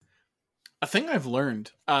thing I've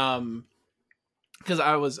learned, because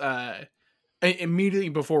I was immediately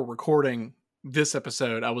before recording this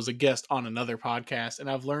episode, I was a guest on another podcast, and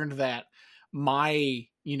I've learned that my,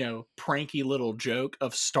 pranky little joke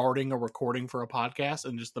of starting a recording for a podcast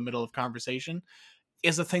in just the middle of conversation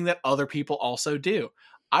is a thing that other people also do.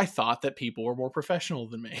 I thought that people were more professional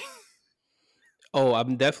than me. Oh,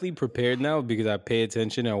 I'm definitely prepared now because I pay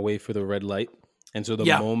attention and I wait for the red light. And so the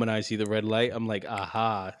Yeah. moment I see the red light, I'm like,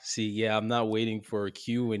 aha, see, yeah, I'm not waiting for a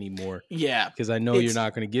cue anymore. Yeah. Because I know you're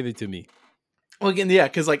not going to give it to me. Well, again, yeah,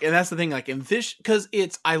 because and that's the thing, in this, because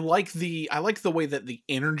I like the way that the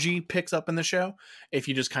energy picks up in the show if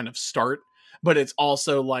you just kind of start, but it's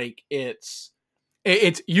also it's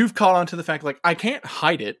you've caught on to the fact, I can't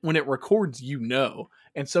hide it when it records,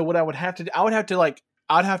 and so what I would have to do,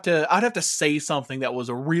 I'd have to say something that was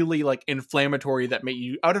a really inflammatory that made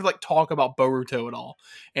you, I would have talk about Boruto at all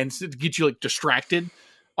and to get you distracted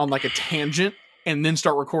on a tangent, and then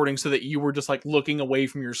start recording so that you were just looking away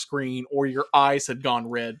from your screen or your eyes had gone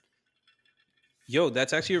red. Yo,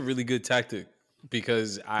 that's actually a really good tactic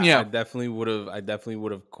because I definitely would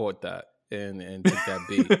have caught that and took that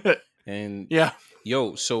bait. And yeah,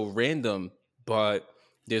 yo, so random, but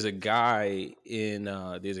there's a guy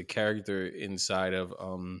there's a character inside of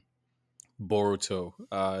Boruto.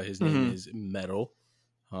 His name is Metal.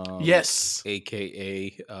 Yes,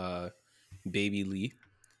 aka Baby Lee.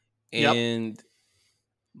 And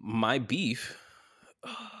my beef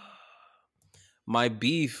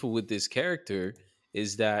with this character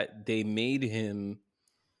is that they made him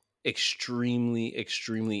extremely,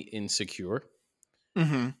 extremely insecure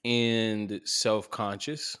and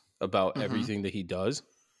self-conscious about everything that he does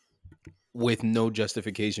with no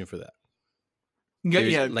justification for that.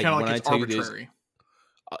 Yeah, kind of it's arbitrary.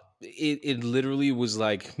 It literally was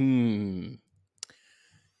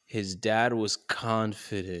his dad was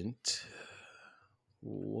confident.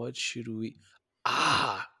 What should we...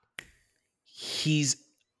 He's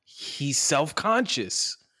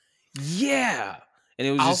self-conscious. Yeah. And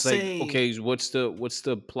it was okay, what's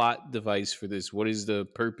the plot device for this? What is the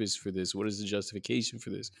purpose for this? What is the justification for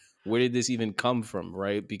this? Where did this even come from,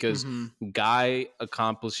 right? Because Guy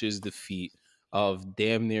accomplishes the feat of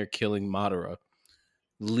damn near killing Madara.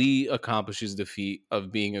 Lee accomplishes the feat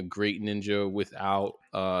of being a great ninja without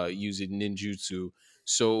using ninjutsu.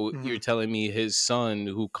 So you're telling me his son,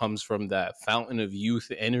 who comes from that fountain of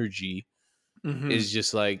youth energy, is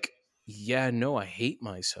just yeah, no, I hate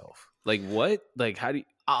myself. What? How do you...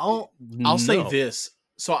 I'll say this.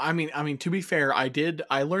 So I mean, to be fair,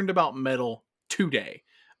 I learned about Metal today,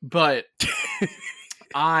 but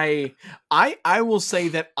I will say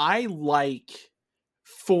that I like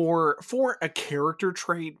for a character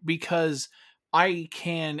trait, because I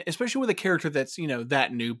can, especially with a character that's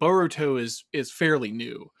that new. Boruto is fairly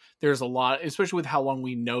new. There's a lot, especially with how long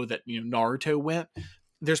we know that Naruto went.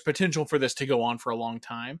 There's potential for this to go on for a long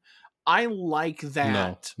time. I like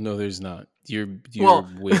that. No, there's not. You're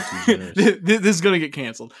way too generous. This is going to get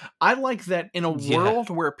canceled. I like that in a world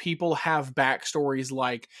where people have backstories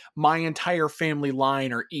like my entire family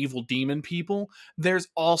line are evil demon people, there's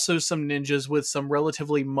also some ninjas with some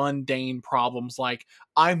relatively mundane problems like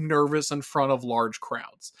I'm nervous in front of large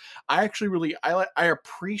crowds. I actually really I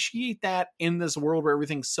appreciate that in this world where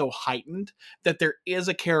everything's so heightened, that there is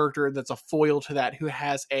a character that's a foil to that who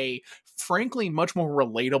has a frankly much more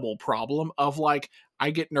relatable problem of I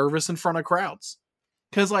get nervous in front of crowds.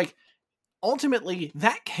 Because ultimately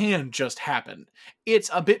that can just happen. It's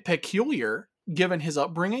a bit peculiar given his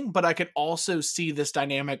upbringing, but I could also see this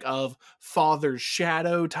dynamic of father's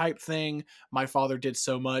shadow type thing. My father did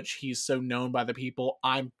so much. He's so known by the people.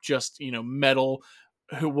 I'm just, Metal.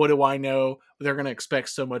 What do I know? They're going to expect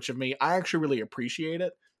so much of me. I actually really appreciate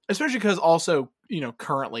it. Especially because also,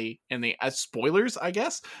 currently in the spoilers, I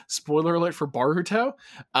guess, spoiler alert for Boruto,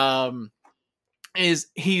 is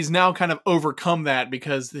he's now kind of overcome that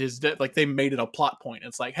because they made it a plot point.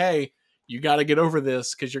 It's hey, you got to get over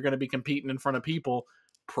this because you're going to be competing in front of people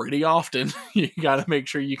pretty often. You got to make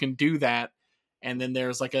sure you can do that. And then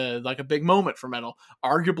there's a big moment for Metal,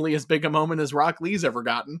 arguably as big a moment as Rock Lee's ever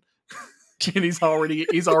gotten. And he's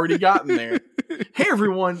already gotten there. Hey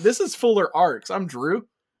everyone, this is Fuller Arcs. I'm Drew.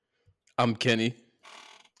 I'm Kenny.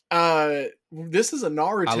 This is a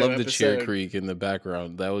Naruto I love the episode. chair creak in the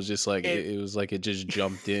background. That was just it was it just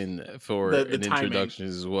jumped in for an introduction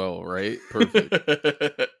as well, right? Perfect.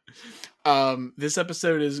 This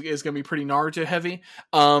episode is going to be pretty Naruto heavy.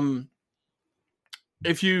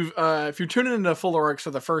 If you're tuning into Fuller Arcs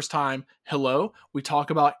for the first time, hello. We talk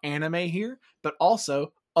about anime here, but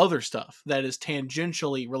also other stuff that is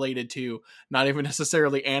tangentially related to not even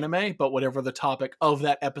necessarily anime, but whatever the topic of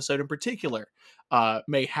that episode in particular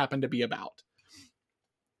may happen to be about.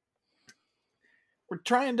 We're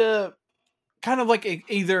trying to kind of like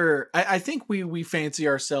either I think we fancy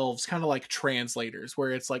ourselves kind of like translators,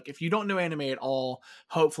 where it's like if you don't know anime at all,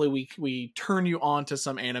 hopefully we turn you on to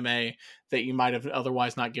some anime that you might have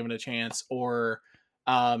otherwise not given a chance, or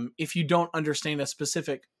if you don't understand a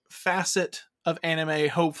specific facet of anime,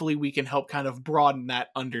 hopefully we can help kind of broaden that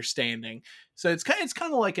understanding. So it's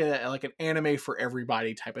kind of like an anime for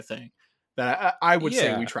everybody type of thing that I would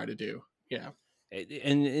say we try to do. Yeah.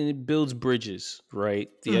 And it builds bridges, right?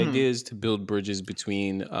 The idea is to build bridges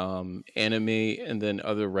between anime and then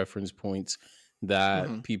other reference points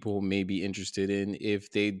that people may be interested in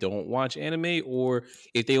if they don't watch anime or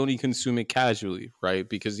if they only consume it casually, right?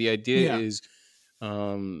 Because the idea is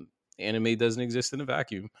anime doesn't exist in a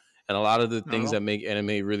vacuum. And a lot of the things that make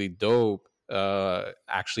anime really dope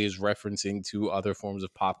actually is referencing to other forms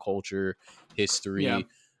of pop culture, history. Yeah.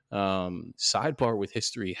 Sidebar with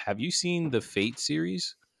history, have you seen the Fate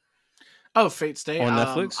series? Oh, Fate Stay on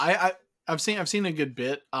Netflix. I've seen a good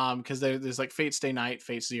bit because there's like Fate Stay Night,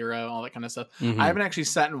 Fate Zero, all that kind of stuff. I haven't actually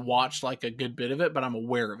sat and watched like a good bit of it, but I'm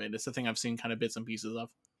aware of it. It's the thing I've seen kind of bits and pieces of.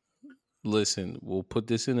 Listen, we'll put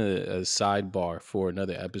this in a sidebar for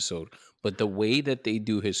another episode, but the way that they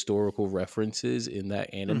do historical references in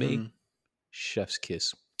that anime, chef's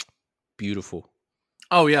kiss. Beautiful.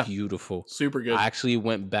 Oh yeah, beautiful, super good. I actually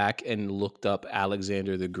went back and looked up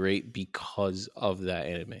Alexander the Great because of that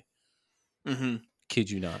anime. Kid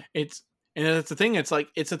you not. It's the thing. It's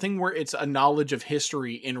a thing where it's a knowledge of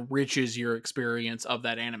history enriches your experience of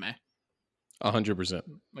that anime. 100%.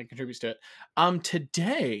 Like contributes to it.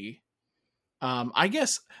 Today, I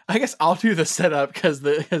guess I'll do the setup because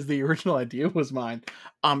the original idea was mine.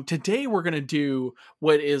 Today we're gonna do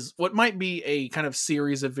what might be a kind of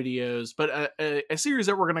series of videos, but a series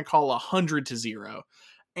that we're gonna call 100 to 0.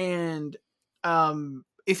 And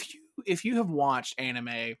if you have watched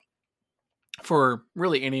anime for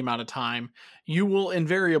really any amount of time, you will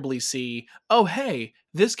invariably see, oh hey,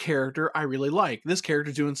 this character I really like. This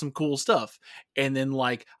character's doing some cool stuff. And then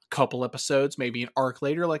like a couple episodes, maybe an arc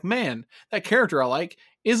later, like, man, that character I like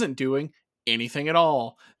isn't doing anything at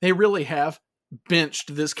all. They really have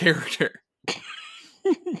benched this character.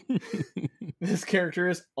 This character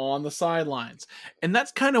is on the sidelines. And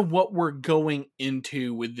that's kind of what we're going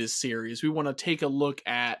into with this series. We want to take a look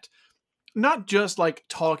at not just like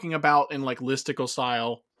talking about in like listicle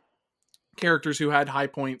style characters who had high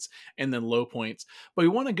points and then low points, but we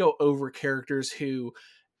want to go over characters who,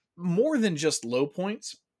 more than just low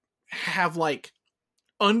points, have like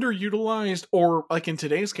underutilized, or like in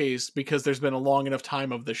today's case, because there's been a long enough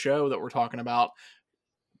time of the show that we're talking about,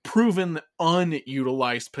 proven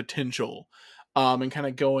unutilized potential, and kind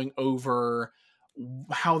of going over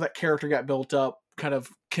how that character got built up, kind of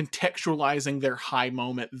contextualizing their high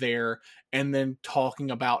moment there, and then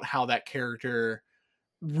talking about how that character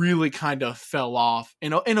really kind of fell off,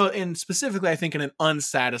 and specifically I think in an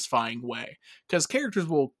unsatisfying way, because characters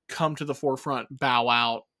will come to the forefront, bow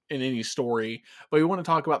out in any story, but we want to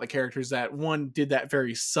talk about the characters that one did that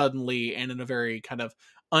very suddenly and in a very kind of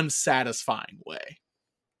unsatisfying way.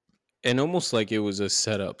 And almost like it was a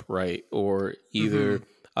setup, right? Or either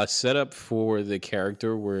a setup for the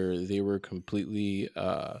character where they were completely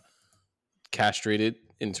castrated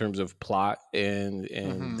in terms of plot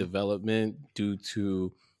and development due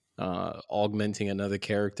to augmenting another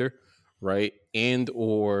character, right? And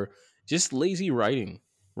or just lazy writing,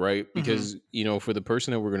 right? Because, for the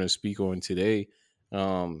person that we're going to speak on today,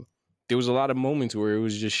 there was a lot of moments where it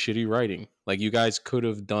was just shitty writing. Like, you guys could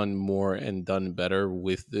have done more and done better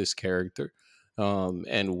with this character,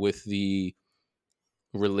 and with the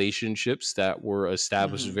relationships that were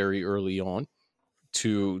established very early on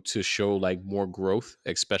to show like more growth,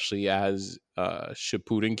 especially as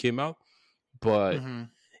Shippuden came out. But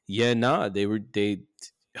they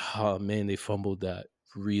fumbled that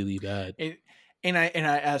really bad. And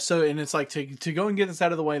it's like to go and get this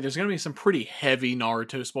out of the way, there's going to be some pretty heavy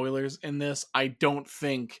Naruto spoilers in this. I don't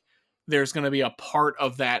think there's going to be a part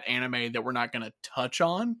of that anime that we're not going to touch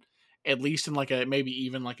on, at least in like maybe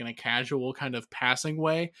even like in a casual kind of passing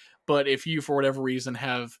way. But if you, for whatever reason,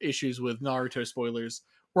 have issues with Naruto spoilers,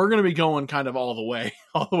 we're going to be going kind of all the way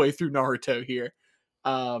through Naruto here.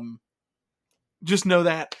 Just know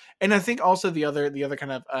that. And I think also the other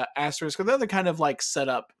kind of asterisk, or the other kind of like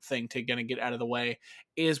setup thing to gonna get out of the way,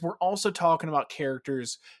 is we're also talking about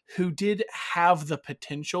characters who did have the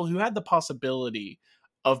potential, who had the possibility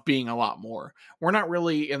of being a lot more. We're not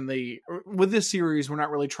really with this series, we're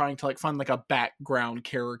not really trying to like find like a background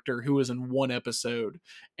character who is in one episode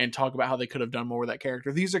and talk about how they could have done more with that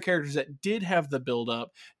character. These are characters that did have the build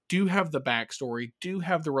up, do have the backstory, do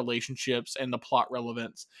have the relationships and the plot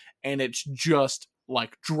relevance, and it's just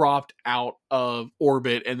like dropped out of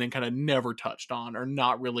orbit and then kind of never touched on or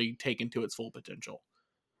not really taken to its full potential.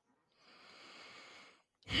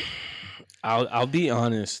 I'll be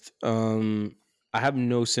honest. I have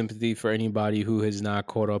no sympathy for anybody who has not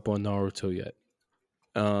caught up on Naruto yet.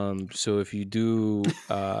 So if you do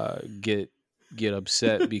get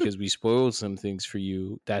upset because we spoiled some things for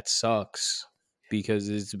you, that sucks, because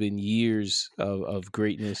it's been years of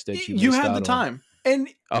greatness that you had the time. And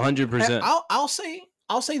 100%.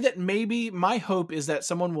 I'll say that maybe my hope is that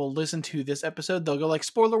someone will listen to this episode. They'll go like,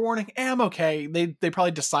 spoiler warning, I'm okay. They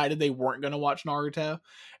probably decided they weren't going to watch Naruto.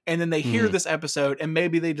 And then they hear this episode and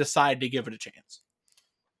maybe they decide to give it a chance.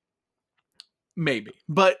 Maybe.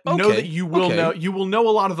 But know that you will know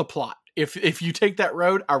a lot of the plot. If you take that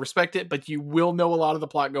road, I respect it, but you will know a lot of the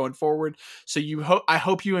plot going forward. So I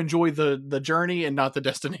hope you enjoy the journey and not the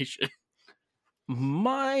destination.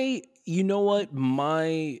 My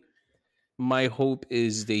hope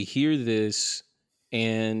is they hear this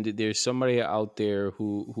and there's somebody out there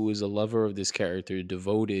who is a lover of this character,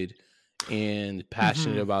 devoted and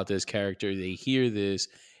passionate about this character. They hear this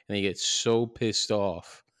and they get so pissed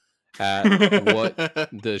off at what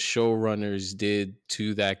the showrunners did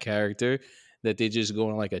to that character that they just go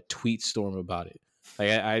on like a tweet storm about it.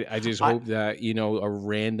 Like I just hope that, a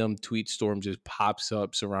random tweet storm just pops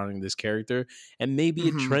up surrounding this character and maybe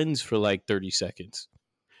it trends for like 30 seconds.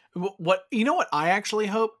 What I actually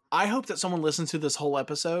hope? I hope that someone listens to this whole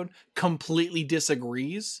episode, completely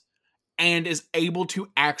disagrees, and is able to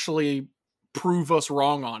actually prove us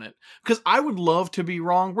wrong on it. Because I would love to be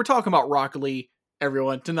wrong. We're talking about Rock Lee,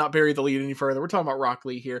 everyone, to not bury the lead any further. We're talking about Rock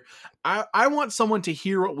Lee here. I want someone to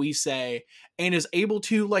hear what we say and is able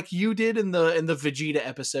to, like you did in the Vegeta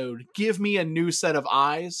episode, give me a new set of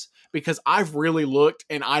eyes, because I've really looked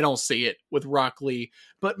and I don't see it with Rock Lee.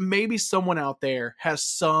 But maybe someone out there has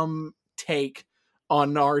some take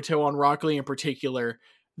on Naruto, on Rock Lee in particular,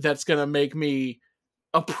 that's going to make me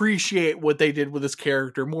appreciate what they did with this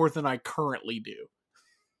character more than I currently do.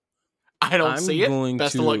 I don't see it.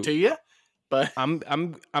 Best of luck to you. But I'm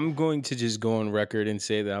going to just go on record and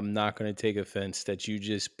say that I'm not going to take offense that you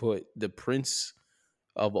just put the Prince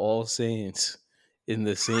of All Saiyans in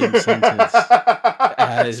the same sentence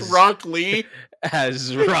as Rock Lee.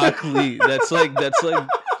 As Rock Lee. That's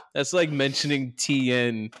like mentioning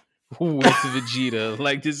TN with Vegeta.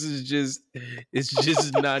 Like, this is just, it's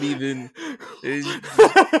just not even.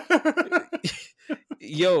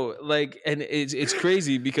 Yo, like, and it's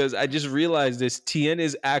crazy because I just realized this. TN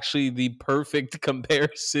is actually the perfect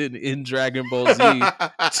comparison in Dragon Ball Z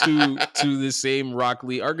to the same Rock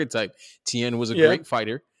Lee archetype. TN was a great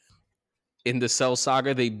fighter. In the Cell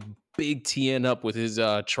Saga, they big TN up with his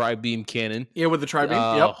tri-beam cannon. Yeah, with the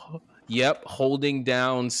tri-beam. Yep, holding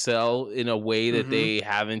down Cell in a way that they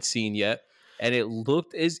haven't seen yet. And it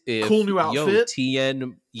looked as if cool new outfit.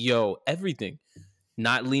 TN, everything.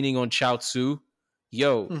 Not leaning on Chaozu.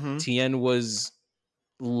 TN was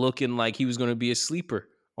looking like he was going to be a sleeper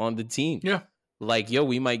on the team. Yeah. Like,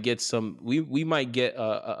 we might get we might get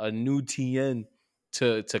a new TN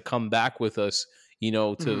to come back with us,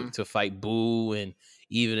 to fight Boo and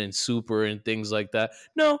even in Super and things like that.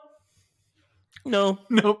 Nope.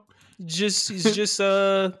 He's just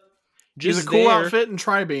a cool outfit and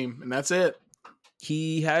tri-beam, and that's it.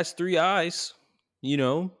 He has 3 eyes,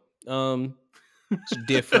 it's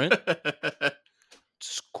different.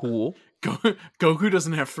 It's cool. Goku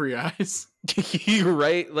doesn't have 3 eyes. You're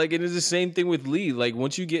right. Like, it is the same thing with Lee. Like,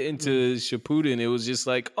 once you get into Shippuden, it was just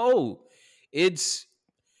like, it's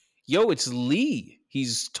Lee.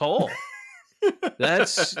 He's tall.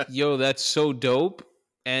 That's so dope.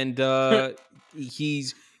 And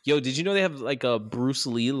he's did you know they have like a Bruce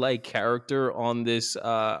Lee like character on this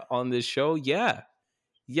show? Yeah,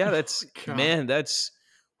 that's that's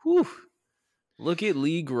whew. Look at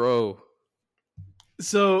Lee grow.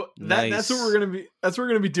 So that's what we're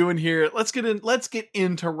gonna be doing here. Let's get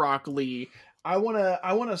into Rock Lee. I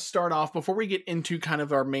wanna start off before we get into kind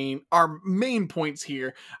of our main points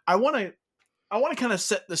here. I wanna kind of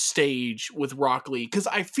set the stage with Rock Lee because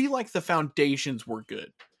I feel like the foundations were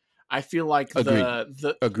good. I feel like the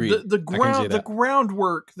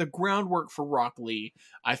groundwork for Rock Lee,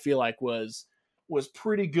 I feel like was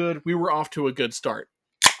pretty good. We were off to a good start.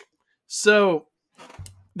 So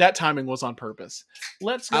that timing was on purpose.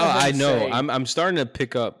 Let's go. I know. I'm starting to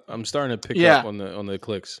pick up. I'm starting to pick up on the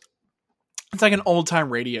clicks. It's like an old time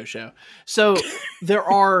radio show. So there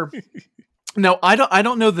are. No, I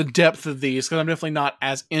don't know the depth of these because I'm definitely not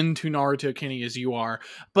as into Naruto, Kenny, as you are.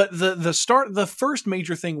 But the first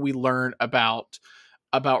major thing we learn about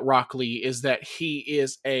Rock Lee is that he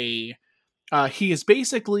is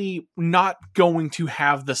basically not going to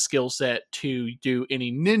have the skill set to do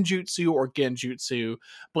any ninjutsu or genjutsu,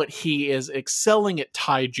 but he is excelling at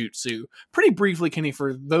taijutsu. Pretty briefly, Kenny,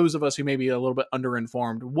 for those of us who may be a little bit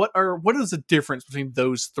underinformed, what is the difference between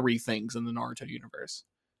those three things in the Naruto universe?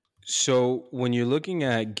 So when you're looking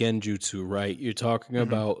at genjutsu, right, you're talking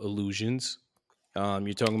about illusions.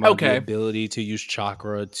 You're talking about the ability to use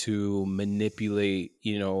chakra to manipulate,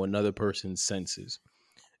 another person's senses.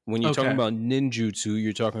 When you're talking about ninjutsu,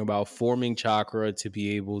 you're talking about forming chakra to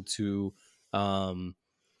be able to, quote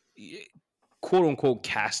unquote,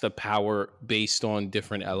 cast a power based on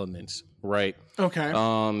different elements, right? Okay.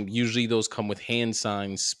 Usually those come with hand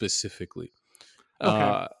signs specifically.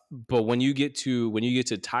 But when you get to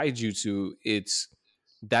taijutsu,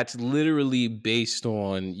 that's literally based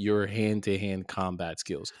on your hand-to-hand combat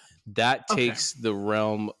skills. That takes the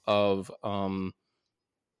realm of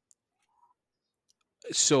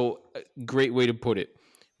so great way to put it,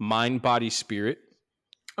 mind, body, spirit.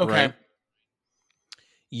 Okay. Right?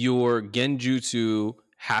 Your genjutsu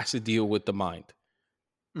has to deal with the mind.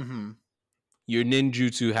 Mm-hmm. Your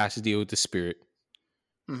ninjutsu has to deal with the spirit.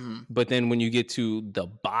 Mm-hmm. But then when you get to the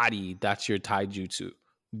body, that's your taijutsu.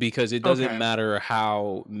 Because it doesn't matter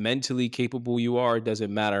how mentally capable you are. It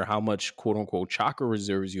doesn't matter how much quote unquote chakra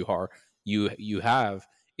reserves you have.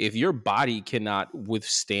 If your body cannot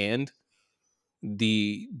withstand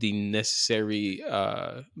the necessary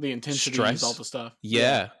the intensity stress, all the stuff,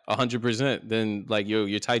 100%, then like your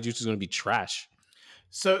taijutsu is going to be trash.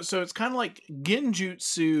 So it's kind of like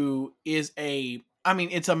genjutsu is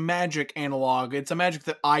it's a magic analog. It's a magic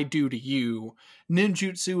that I do to you.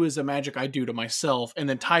 Ninjutsu is a magic I do to myself, and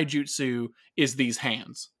then taijutsu is these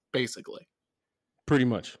hands, basically. Pretty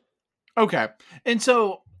much. Okay. And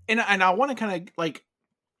so and I want to kind of like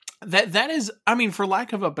that is, for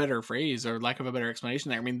lack of a better phrase or lack of a better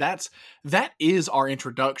explanation there, that is our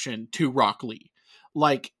introduction to Rock Lee.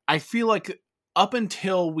 Like, I feel like up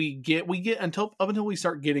until we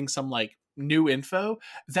start getting some like new info,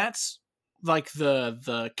 that's like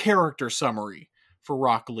the character summary for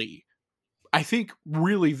Rock Lee. I think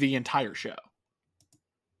really the entire show.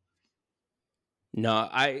 No,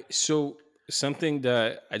 so something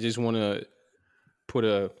that I just want to put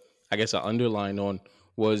an underline on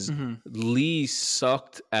was Lee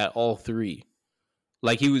sucked at all three.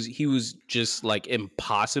 Like he was just like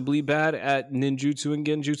impossibly bad at ninjutsu and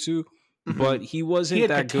genjutsu, but he wasn't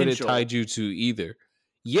that potential. Good at taijutsu either.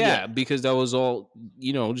 Yeah, because that was all,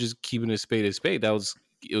 just keeping a spade. It was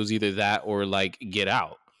either that or like get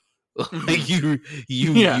out. Like you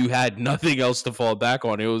had nothing else to fall back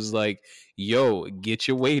on. It was like, yo, get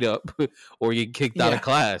your weight up or you get kicked out of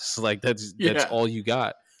class. Like that's all you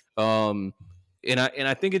got. And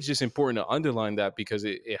I think it's just important to underline that because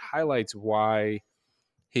it highlights why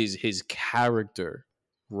his character,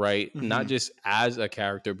 right? Not just as a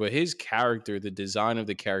character, but his character, the design of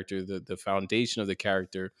the character, the foundation of the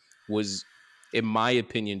character was, in my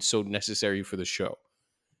opinion, so necessary for the show.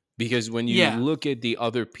 Because when you look at the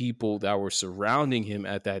other people that were surrounding him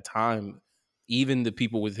at that time, even the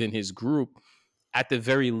people within his group, at the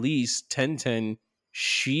very least, Tenten,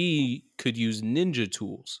 she could use ninja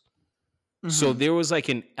tools. So there was like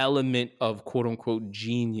an element of quote unquote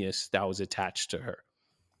genius that was attached to her.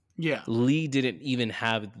 Yeah. Lee didn't even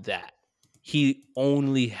have that. He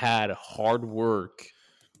only had hard work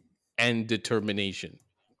and determination.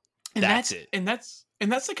 And that's it. And that's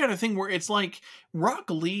the kind of thing where it's like Rock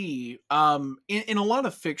Lee, in a lot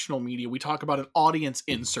of fictional media, we talk about an audience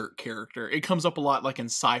insert character. It comes up a lot like in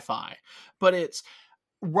sci-fi, but it's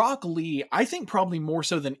Rock Lee, I think probably more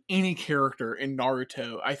so than any character in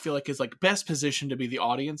Naruto, I feel like is like best positioned to be the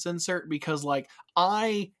audience insert because like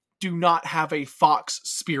I do not have a fox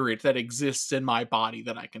spirit that exists in my body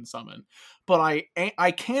that I can summon. But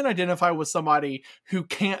I can identify with somebody who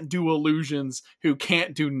can't do illusions, who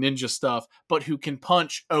can't do ninja stuff, but who can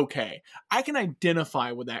punch okay. I can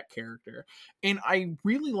identify with that character. And I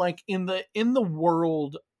really like in the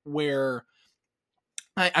world where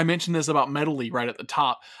I mentioned this about Metal Lee right at the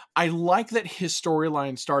top. I like that his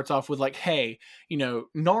storyline starts off with like, hey,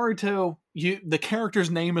 Naruto, the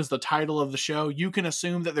character's name is the title of the show. You can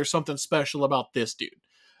assume that there's something special about this dude.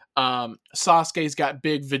 Sasuke's got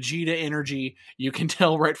big Vegeta energy. You can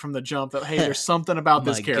tell right from the jump that, hey, there's something about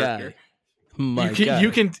this character.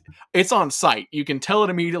 You can it's on site. You can tell it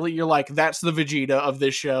immediately. You're like, that's the Vegeta of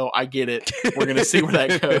this show. I get it. We're going to see where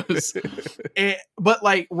that goes. But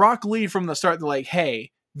like Rock Lee from the start, they're like,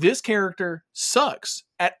 hey, this character sucks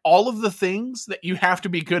at all of the things that you have to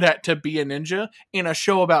be good at to be a ninja in a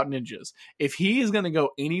show about ninjas. If he is going to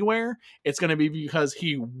go anywhere, it's going to be because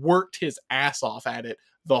he worked his ass off at it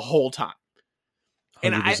the whole time.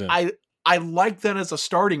 100%. And I like that as a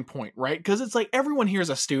starting point, right? Because it's like everyone here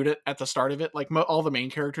is a student at the start of it, like all the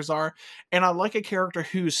main characters are. And I like a character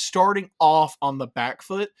who's starting off on the back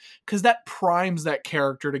foot because that primes that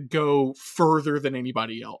character to go further than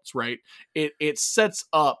anybody else, right? It sets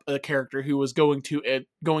up a character who is going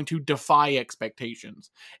to defy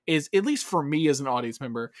expectations. Is, at least for me as an audience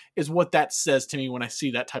member, is what that says to me when I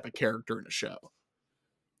see that type of character in a show.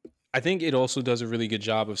 I think it also does a really good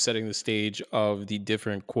job of setting the stage of the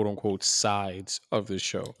different quote unquote sides of the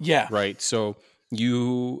show. Yeah. Right. So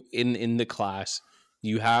you in the class,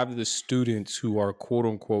 you have the students who are quote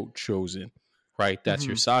unquote chosen. Right. That's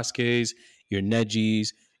your Sasuke's, your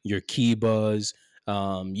Nejis, your Kibas.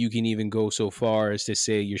 You can even go so far as to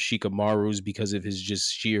say your Shikamaru's because of his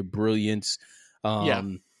just sheer brilliance.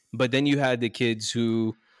 But then you had the kids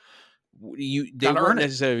who they weren't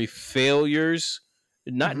necessarily failures.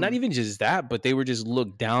 Not even just that, but they were just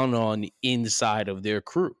looked down on inside of their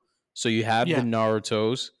crew. So you have the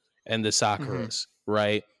Narutos and the Sakuras,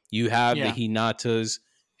 right? You have the Hinatas,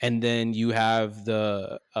 and then you have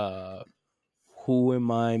the who am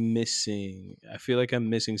I missing? I feel like I'm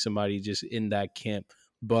missing somebody just in that camp.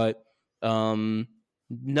 But not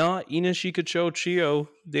Ina Shikacho Chio.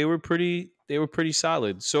 They were pretty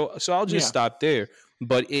solid. So I'll just stop there.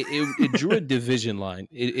 But it drew a division line.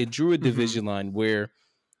 It drew a division line where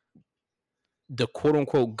the quote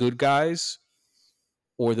unquote good guys,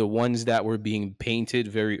 or the ones that were being painted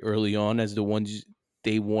very early on as the ones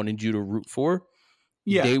they wanted you to root for,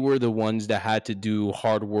 they were the ones that had to do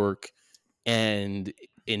hard work and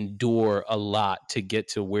endure a lot to get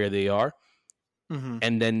to where they are.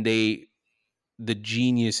 And then the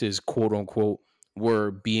geniuses, quote unquote, were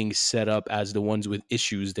being set up as the ones with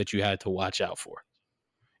issues that you had to watch out for.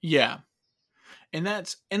 Yeah. And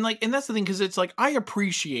that's the thing, because it's like, I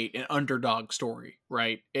appreciate an underdog story,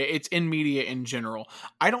 right? It's in media in general.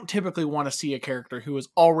 I don't typically want to see a character who has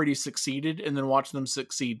already succeeded and then watch them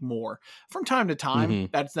succeed more. From time to time,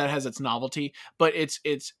 that has its novelty, but it's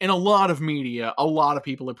in a lot of media, a lot of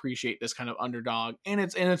people appreciate this kind of underdog, and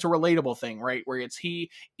it's a relatable thing, right? Where he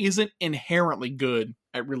isn't inherently good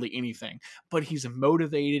at really anything, but he's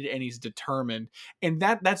motivated and he's determined, and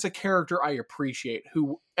that's a character I appreciate.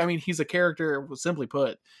 He's a character, simply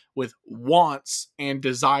put, with wants and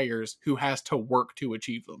desires who has to work to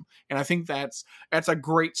achieve them, and I think that's a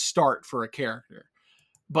great start for a character.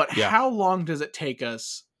 But how long does it take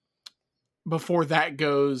us before that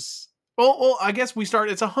goes? Well, I guess we start.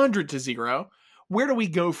 It's 100-0. Where do we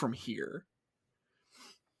go from here?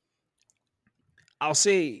 I'll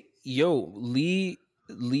say,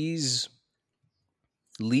 Lee's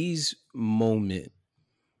moment,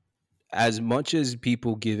 as much as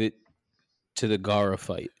people give it to the Gaara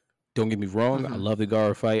fight, don't get me wrong, I love the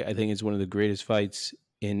Gaara fight. I think it's one of the greatest fights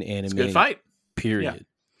in anime. It's a good fight. Period. Yeah.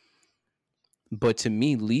 But to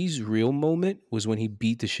me, Lee's real moment was when he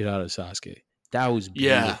beat the shit out of Sasuke. That was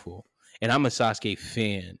beautiful. And I'm a Sasuke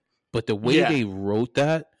fan. But the way they wrote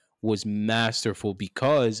that was masterful,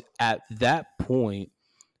 because at that point,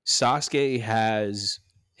 Sasuke has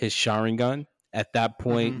his Sharingan. At that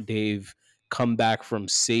point, they've come back from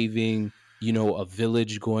saving, a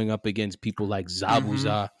village, going up against people like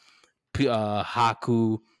Zabuza,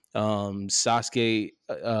 Haku. Sasuke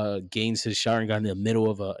gains his Sharingan in the middle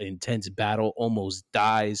of an intense battle, almost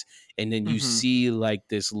dies, and then you see like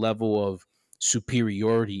this level of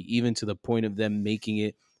superiority, even to the point of them making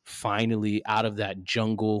it finally out of that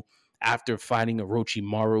jungle after fighting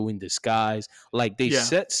Orochimaru in disguise. Like, they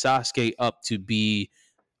set Sasuke up to be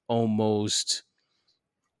almost...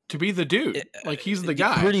 to be the dude. Like, he's the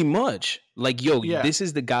guy. Pretty much. Like, this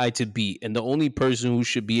is the guy to beat. And the only person who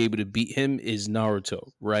should be able to beat him is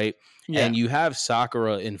Naruto, right? Yeah. And you have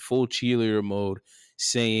Sakura in full cheerleader mode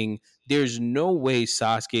saying, there's no way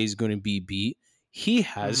Sasuke is going to be beat. He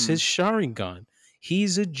has his Sharingan.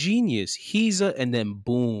 He's a genius. And then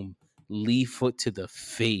boom, Lee foot to the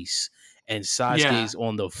face. And Sasuke's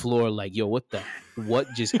on the floor like,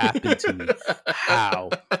 what just happened to me? How?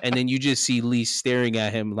 And then you just see Lee staring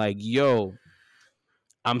at him like,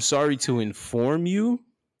 I'm sorry to inform you,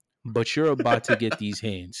 but you're about to get these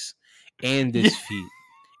hands and this feet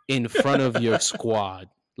in front of your squad,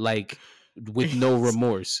 like, with no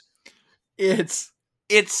remorse. It's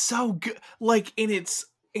so good. Like, and it's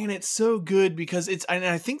And it's so good because and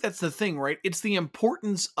I think that's the thing, right? It's the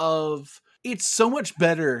importance of, it's so much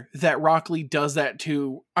better that Rock Lee does that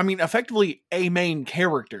to, I mean, effectively a main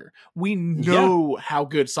character. We know how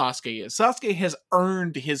good Sasuke is. Sasuke has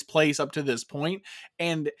earned his place up to this point,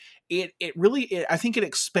 and it really, I think it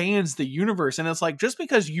expands the universe. And it's like, just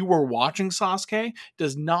because you were watching Sasuke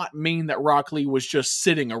does not mean that Rock Lee was just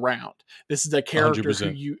sitting around. This is a character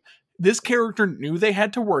 100%. who this character knew they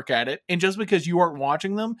had to work at it, and just because you aren't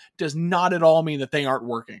watching them does not at all mean that they aren't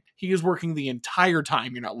working. He is working the entire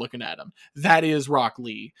time you're not looking at him. That is Rock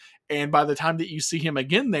Lee. And by the time that you see him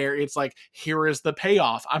again there, it's like, here is the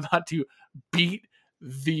payoff. I'm about to beat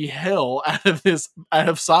the hell out of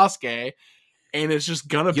Sasuke, and it's just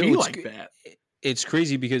gonna be like that. It's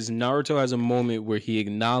crazy because Naruto has a moment where he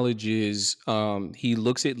acknowledges, he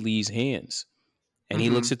looks at Lee's hands. And he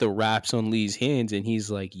looks at the wraps on Lee's hands and he's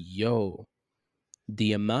like, yo,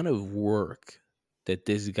 the amount of work that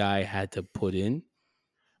this guy had to put in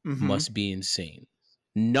must be insane.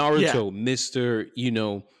 Naruto, Mr.,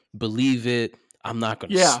 believe it. I'm not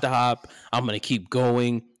going to stop. I'm going to keep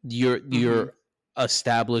going. Your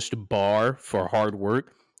established bar for hard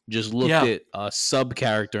work just looked at a sub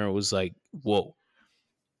character and was like, whoa.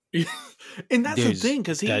 And that's the thing,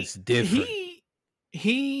 because that's different.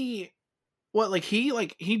 He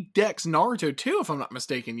decks Naruto too, if I'm not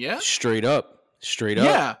mistaken. Yeah, straight up.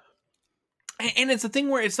 Yeah, and it's a thing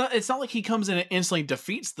where it's not like he comes in and instantly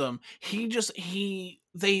defeats them.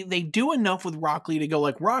 They do enough with Rock Lee to go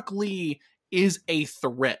like, Rock Lee is a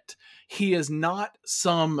threat. He is not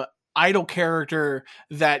some idle character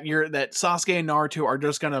that Sasuke and Naruto are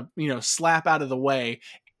just gonna slap out of the way.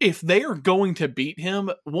 If they are going to beat him,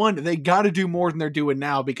 one, they got to do more than they're doing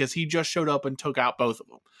now, because he just showed up and took out both of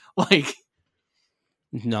them. Like.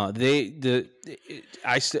 No,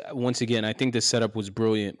 once again, I think the setup was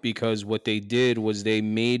brilliant, because what they did was they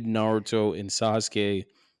made Naruto and Sasuke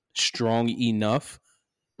strong enough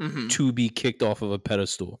to be kicked off of a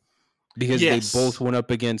pedestal, because they both went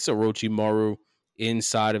up against Orochimaru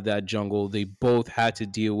inside of that jungle. They both had to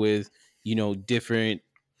deal with, different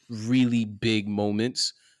really big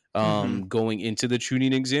moments going into the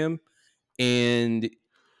Chunin exam, and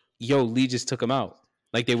Lee just took him out.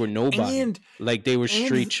 Like they were nobody. Like they were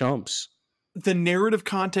straight chumps. The narrative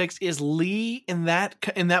context is Lee in that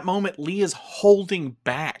moment. Lee is holding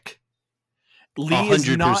back. Lee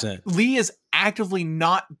 100%. Lee is actively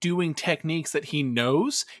not doing techniques that he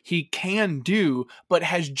knows he can do, but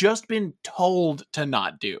has just been told to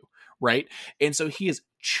not do. Right, and so he is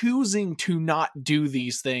choosing to not do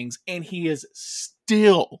these things, and he is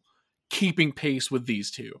still keeping pace with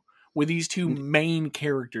these two main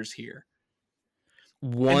characters here.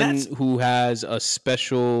 One who has a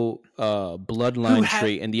special bloodline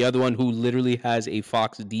trait, and the other one who literally has a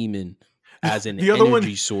fox demon as an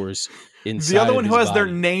energy source inside. The other one who has body. Their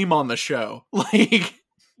name on the show. Like,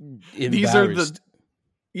 these are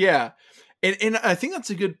and I think that's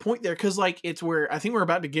a good point there, because like it's where I think we're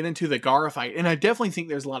about to get into the Gaara fight, and I definitely think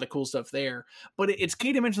there's a lot of cool stuff there. But it's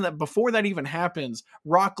key to mention that before that even happens,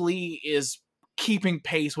 Rock Lee is keeping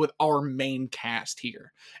pace with our main cast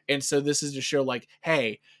here, and so this is to show like,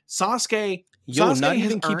 hey, Sasuke not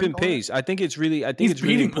even keeping pace. I think it's really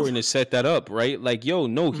important to set that up, right? Like,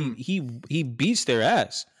 he beats their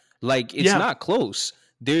ass. Like, it's not close.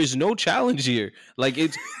 There's no challenge here. Like,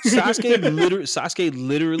 it's Sasuke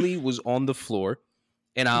literally was on the floor,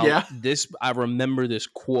 and I remember this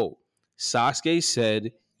quote. Sasuke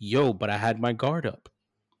said, but I had my guard up.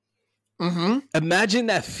 Imagine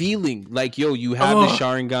that feeling. Like, you have the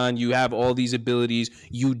Sharingan, you have all these abilities,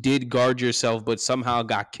 you did guard yourself, but somehow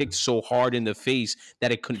got kicked so hard in the face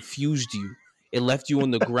that it confused you. It left you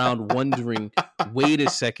on the ground wondering, wait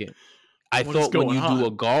a second. I thought when you do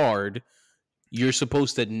a guard, you're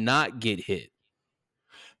supposed to not get hit.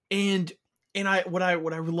 And what I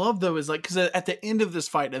love though is like, because at the end of this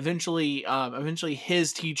fight, eventually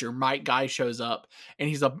his teacher Might Guy shows up, and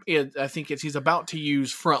he's about to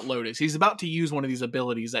use Front Lotus. He's about to use one of these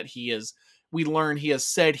abilities that we learn he has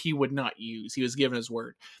said he would not use. He was given his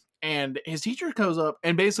word, and his teacher goes up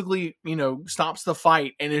and basically stops the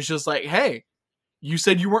fight, and is just like, hey, you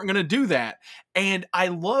said you weren't going to do that. And I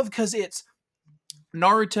love, because it's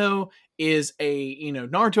Naruto is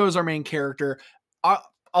our main character.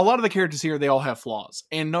 A lot of the characters here, they all have flaws.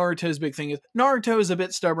 And Naruto's big thing is, Naruto is a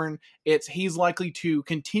bit stubborn. He's likely to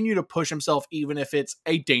continue to push himself even if it's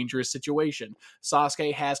a dangerous situation.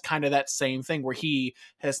 Sasuke has kind of that same thing, where he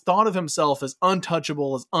has thought of himself as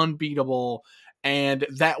untouchable, as unbeatable, and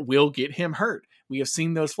that will get him hurt. We have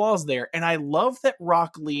seen those flaws there. And I love that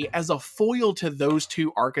Rock Lee, as a foil to those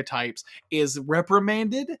two archetypes, is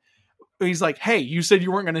reprimanded he's like, hey, you said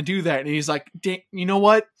you weren't going to do that. And he's like, you know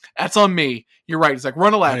what? That's on me. You're right. He's like,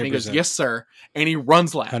 run a lap. 100%. And he goes, yes, sir. And he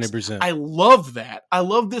runs laps. 100%. I love that. I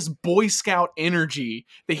love this Boy Scout energy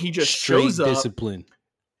that he just shows up. Discipline.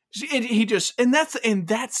 And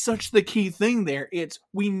that's such the key thing there.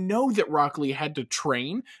 We know that Rock Lee had to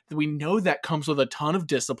train. We know that comes with a ton of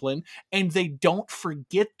discipline, and they don't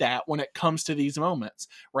forget that when it comes to these moments,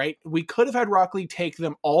 right? We could have had Rock Lee take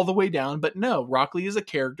them all the way down, but no, Rock Lee is a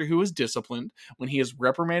character who is disciplined. When he is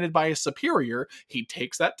reprimanded by a superior, he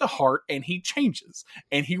takes that to heart and he changes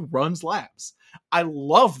and he runs laps. I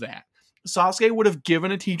love that. Sasuke would have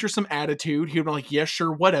given a teacher some attitude. He would be like, yeah,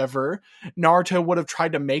 sure, whatever. Naruto would have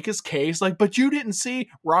tried to make his case, like, but you didn't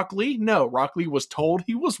see Rock Lee? No, Rock Lee was told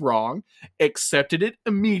he was wrong, accepted it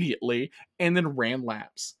immediately, and then ran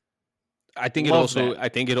laps. I think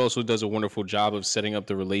it also does a wonderful job of setting up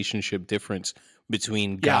the relationship difference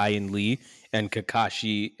between Guy and Lee and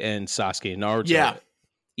Kakashi and Sasuke and Naruto. Yeah.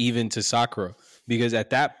 Even to Sakura. Because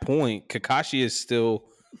at that point, Kakashi is still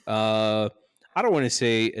I don't want to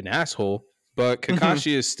say an asshole, but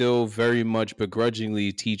Kakashi is still very much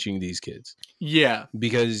begrudgingly teaching these kids. Yeah.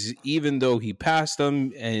 Because even though he passed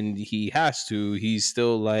them and he has to, he's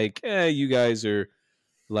still like, you guys are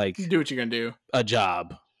like... Do what you're going to do. A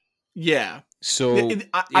job. Yeah. So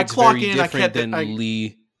I clock in, I can't...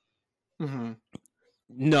 Lee... Mm-hmm.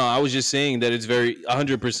 No, I was just saying that it's very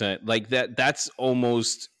 100%. Like that's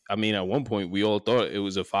almost... I mean, at one point, we all thought it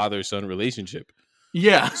was a father-son relationship.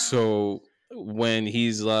 Yeah. So... when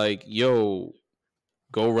he's like, yo,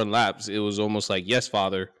 go run laps, it was almost like, yes,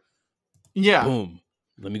 father. Yeah. Boom.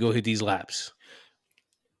 Let me go hit these laps.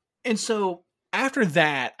 And so after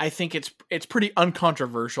that, I think it's pretty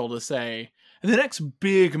uncontroversial to say the next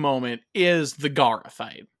big moment is the Gaara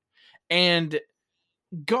fight. And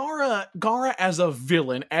Gaara as a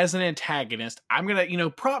villain, as an antagonist, I'm going to,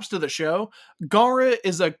 props to the show. Gaara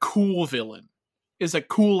is a cool villain, is a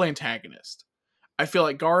cool antagonist. I feel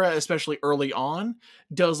like Gaara, especially early on,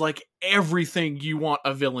 does like everything you want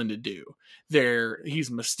a villain to do.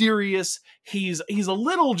 He's mysterious. He's a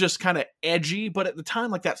little just kind of edgy, but at the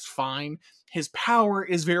time, like, that's fine. His power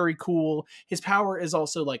is very cool. His power is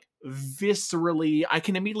also like viscerally, I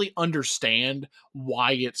can immediately understand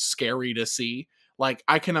why it's scary to see. Like,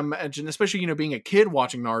 I can imagine, especially, being a kid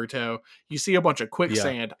watching Naruto, you see a bunch of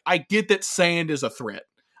quicksand. Yeah. I get that sand is a threat.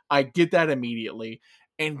 I get that immediately.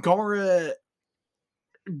 And Gaara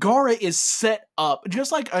is set up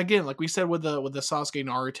just like, again, like we said with the Sasuke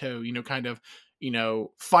Naruto, kind of,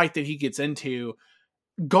 fight that he gets into.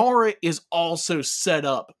 Gaara is also set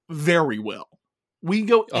up very well. We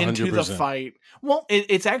go into 100%. The fight. Well,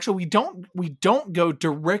 it's actually, we don't go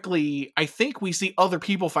directly. I think we see other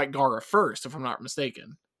people fight Gaara first, if I'm not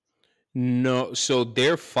mistaken. No. So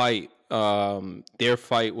their fight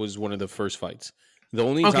was one of the first fights. The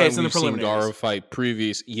only time we've seen Gaara fight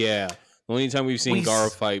previous. Yeah. The only time we've seen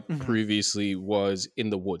Gaara fight previously was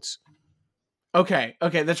in the woods. Okay,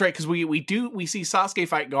 that's right. Because we see Sasuke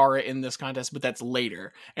fight Gaara in this contest, but that's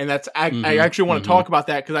later, and that's I actually want to talk about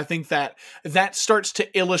that because I think that starts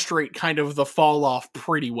to illustrate kind of the fall off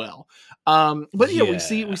pretty well. But yeah,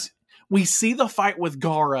 we see the fight with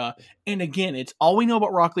Gaara, and again, it's all we know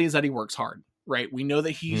about Rock Lee is that he works hard. Right, we know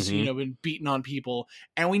that he's been beaten on people,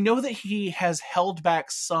 and we know that he has held back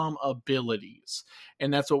some abilities,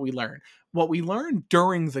 and that's what we learn. What we learned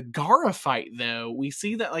during the Gaara fight, though, we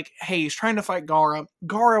see that, like, hey, he's trying to fight Gaara.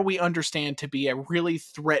 Gaara, we understand to be a really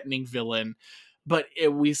threatening villain, but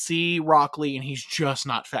we see Rock Lee, and he's just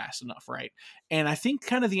not fast enough, right? And I think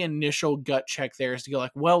kind of the initial gut check there is to go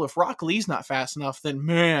like, well, if Rock Lee's not fast enough, then,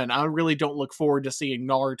 man, I really don't look forward to seeing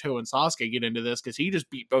Naruto and Sasuke get into this because he just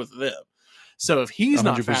beat both of them. So if he's 100%.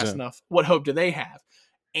 Not fast enough, what hope do they have?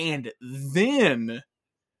 And then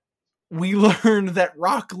we learned that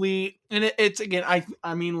Rock Lee, and it's again,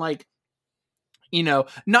 I mean, like,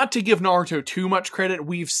 not to give Naruto too much credit,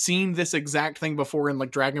 we've seen this exact thing before in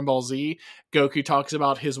like Dragon Ball Z. Goku talks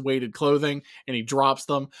about his weighted clothing and he drops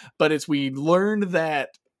them, but we learned that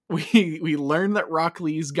Rock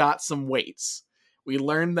Lee's got some weights. We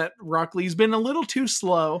learned that Rock Lee's been a little too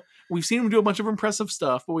slow. We've seen him do a bunch of impressive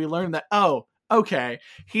stuff, but we learned that, okay,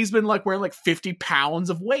 he's been like wearing like 50 pounds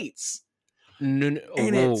of weights.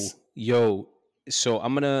 No. Yo, so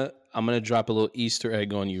I'm gonna drop a little Easter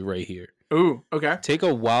egg on you right here. Ooh, okay. Take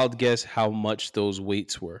a wild guess how much those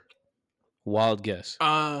weights were. Wild guess.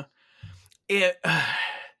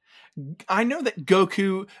 I know that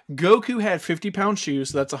Goku had 50-pound shoes,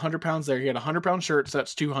 so that's 100 pounds there. He had 100-pound shirt, so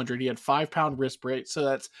that's 200. He had 5-pound wrist brace, so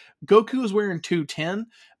that's Goku was wearing 210,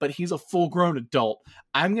 but he's a full-grown adult.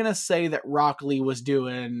 I'm gonna say that Rock Lee was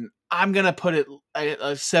doing. I'm gonna put it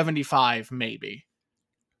a 75, maybe.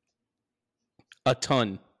 A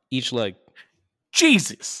ton each leg.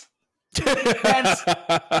 Jesus. That's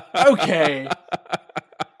okay.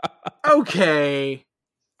 Okay.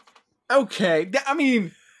 I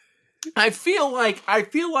mean, I feel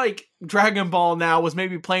like Dragon Ball now was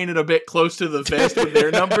maybe playing it a bit close to the vest with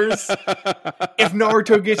their numbers. If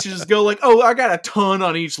Naruto gets to just go like, oh, I got a ton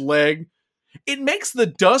on each leg, it makes the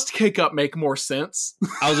dust kick up make more sense.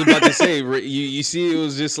 I was about to say, you see, it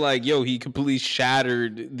was just like, yo, he completely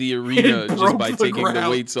shattered the arena just by taking the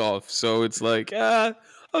weights off. So it's like,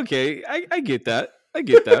 okay, I get that.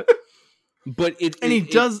 But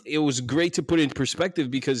it was great to put in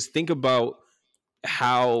perspective, because think about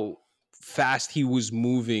how fast he was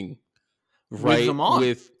moving, right?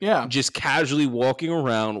 With just casually walking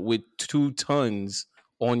around with 2 tons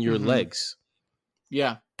on your legs.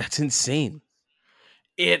 Yeah. That's insane.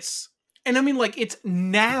 And I mean, like, it's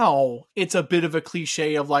a bit of a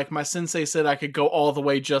cliche of like, my sensei said I could go all the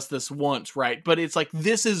way just this once, right? But it's like,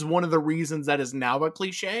 this is one of the reasons that is now a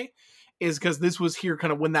cliche, is because this was here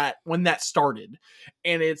kind of when that started.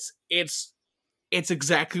 And it's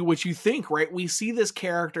exactly what you think, right? We see this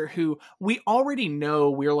character who we already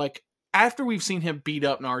know, we're like, after we've seen him beat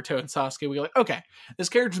up Naruto and Sasuke, we're like, okay, this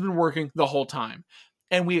character's been working the whole time.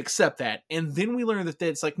 And we accept that. And then we learn that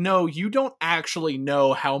it's like, no, you don't actually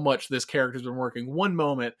know how much this character's been working. One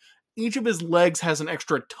moment, each of his legs has an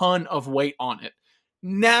extra ton of weight on it.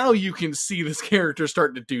 Now you can see this character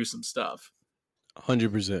starting to do some stuff.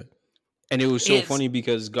 100%. And it was so funny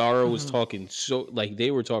because Gaara was talking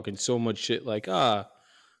they were talking so much shit, like,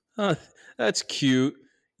 that's cute.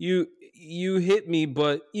 You hit me,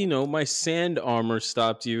 but my sand armor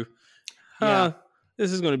stopped you.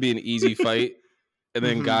 This is going to be an easy fight. And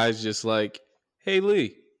then guys just like, hey,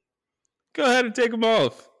 Lee, go ahead and take him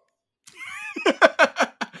off.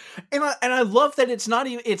 And I love that it's not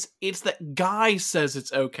even, it's that Guy says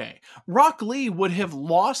it's okay. Rock Lee would have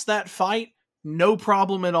lost that fight no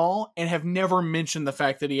problem at all, and have never mentioned the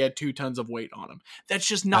fact that he had 2 tons of weight on him. That's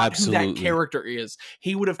just not who that character is.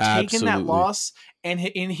 He would have taken that loss, and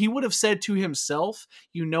he would have said to himself,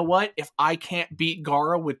 you know what? If I can't beat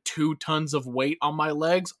Gaara with 2 tons of weight on my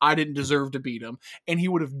legs, I didn't deserve to beat him. And he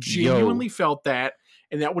would have genuinely felt that,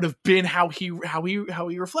 and that would have been how he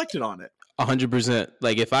reflected on it. 100%.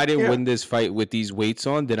 Like, if I didn't win this fight with these weights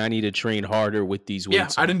on, then I need to train harder with these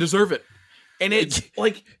weights on. I didn't deserve it. And it's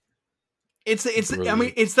like, it's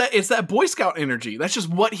that Boy Scout energy. That's just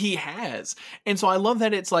what he has. And so I love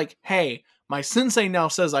that it's like, hey, my sensei now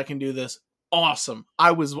says I can do this. Awesome.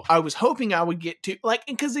 I was hoping I would get to, like,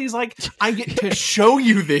 because he's like, I get to show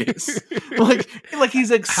you this. like he's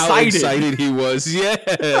excited. How excited he was.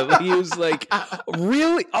 Yeah. He was like,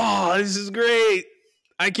 really? Oh, this is great.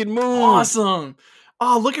 I can move. Awesome.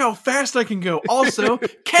 Oh, look how fast I can go. Also,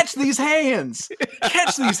 catch these hands.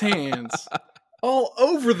 All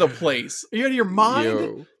over the place. Are you out of your mind?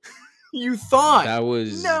 Yo, you thought that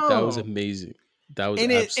was amazing. That was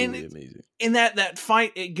absolutely amazing. In that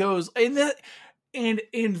fight, it goes in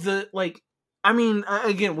the like. I mean,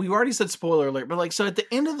 again, we already said spoiler alert, but like, so at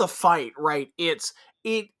the end of the fight, right? It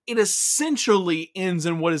essentially ends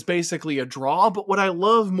in what is basically a draw. But what I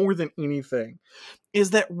love more than anything is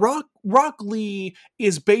that Rock Lee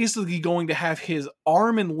is basically going to have his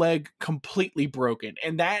arm and leg completely broken,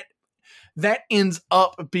 and that ends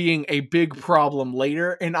up being a big problem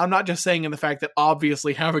later. And I'm not just saying in the fact that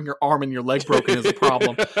obviously having your arm and your leg broken is a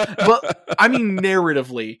problem, but I mean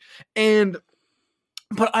narratively.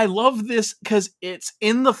 But I love this because it's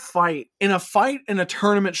in a fight in a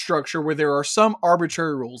tournament structure where there are some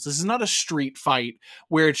arbitrary rules. This is not a street fight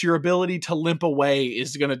where it's your ability to limp away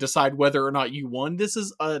is going to decide whether or not you won. This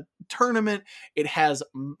is a tournament. It has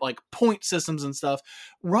like point systems and stuff.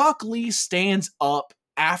 Rock Lee stands up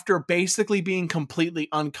after basically being completely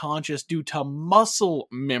unconscious due to muscle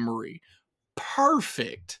memory.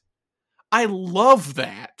 Perfect. I love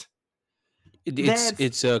that.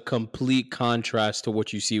 It's a complete contrast to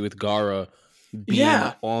what you see with Gaara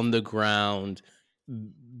being on the ground,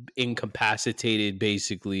 incapacitated,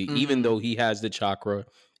 basically, even though he has the chakra,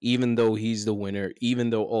 even though he's the winner,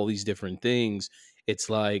 even though all these different things.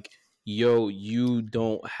 It's like, yo, you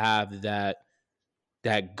don't have that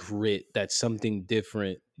grit, that's something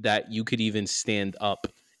different, that you could even stand up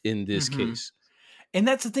in this case. And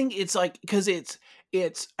that's the thing. It's like, because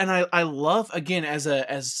I love, again,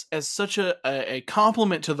 as such a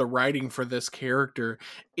compliment to the writing for this character,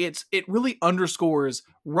 it really underscores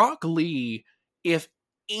Rock Lee. If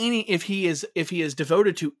he is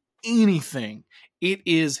devoted to anything, it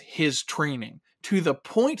is his training, to the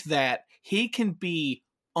point that he can be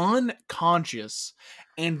unconscious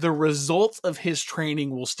and the results of his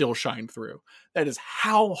training will still shine through. That is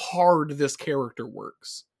how hard this character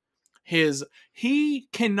works. He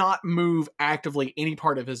cannot move actively any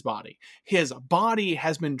part of his body. His body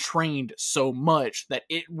has been trained so much that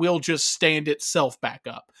it will just stand itself back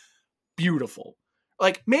up. Beautiful.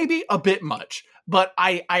 Like, maybe a bit much, but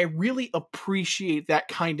I really appreciate that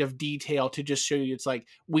kind of detail to just show you, it's like,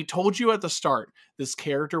 we told you at the start, this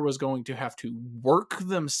character was going to have to work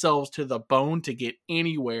themselves to the bone to get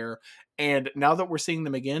anywhere, and now that we're seeing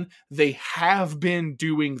them again, they have been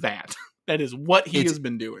doing that. That is what he has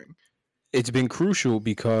been doing. It's been crucial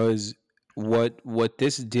because what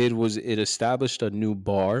this did was it established a new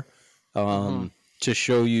bar, to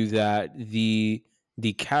show you that the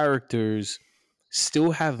characters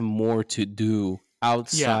still have more to do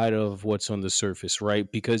outside of what's on the surface,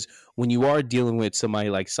 right? Because when you are dealing with somebody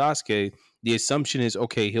like Sasuke, the assumption is,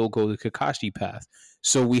 okay, he'll go the Kakashi path.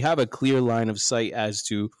 So we have a clear line of sight as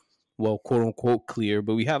to, well, quote unquote clear,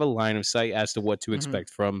 but we have a line of sight as to what to expect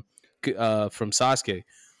from Sasuke.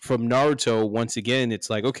 From Naruto, once again, it's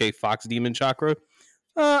like, okay, Fox Demon Chakra,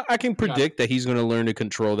 I can predict that he's going to learn to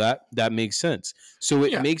control that. That makes sense. So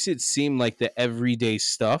it makes it seem like the everyday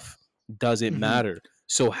stuff doesn't matter.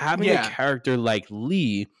 So having a character like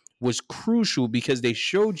Lee was crucial because they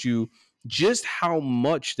showed you just how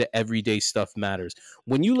much the everyday stuff matters.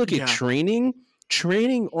 When you look at training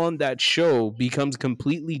on that show becomes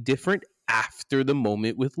completely different after the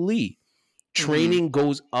moment with Lee. Training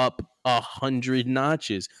goes up 100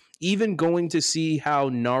 notches. Even going to see how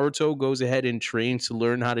Naruto goes ahead and trains to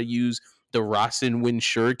learn how to use the Rasen Wind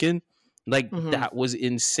Shuriken, like that was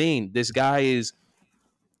insane. This guy is,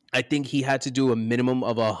 I think he had to do a minimum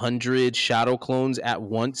of 100 shadow clones at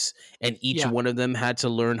once, and each one of them had to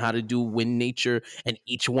learn how to do wind nature, and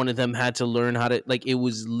each one of them had to learn how to, like, it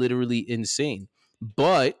was literally insane.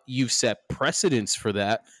 But you've set precedence for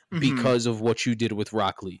that because of what you did with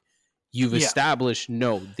Rock Lee. You've established,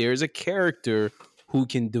 no, there's a character who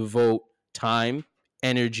can devote time,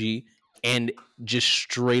 energy, and just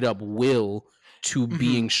straight up will to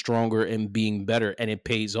being stronger and being better, and it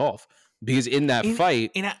pays off. Because in that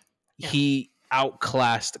fight, he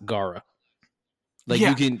outclassed Gaara. Like,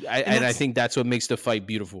 you can, I think that's what makes the fight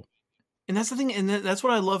beautiful. And that's the thing, and that's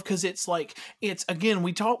what I love, because it's like, it's, again,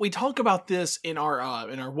 we talk about this in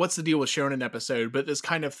our What's the Deal with Shonen episode, but this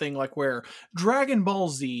kind of thing, like, where Dragon Ball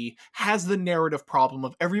Z has the narrative problem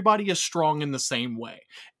of everybody is strong in the same way.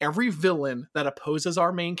 Every villain that opposes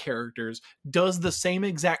our main characters does the same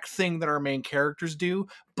exact thing that our main characters do,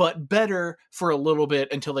 but better for a little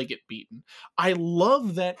bit until they get beaten. I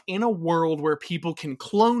love that in a world where people can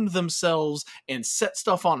clone themselves and set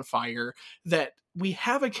stuff on fire, that we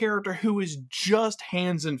have a character who is just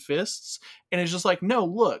hands and fists, and is just like, no,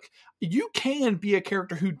 look, you can be a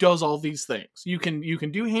character who does all these things. You can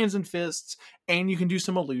do hands and fists, and you can do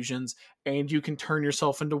some illusions, and you can turn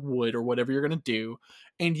yourself into wood or whatever you're going to do,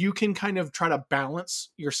 and you can kind of try to balance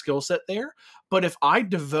your skill set there. But if I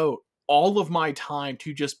devote all of my time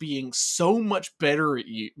to just being so much better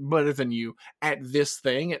than you at this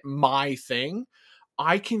thing, at my thing,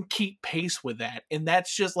 I can keep pace with that. And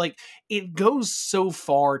that's just like, it goes so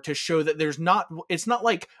far to show that it's not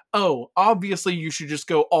like, oh, obviously you should just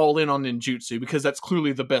go all in on ninjutsu because that's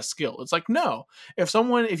clearly the best skill. It's like, no,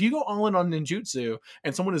 if you go all in on ninjutsu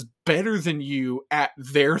and someone is better than you at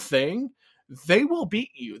their thing, they will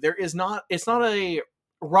beat you. It's not a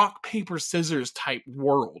rock, paper, scissors type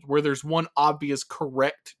world where there's one obvious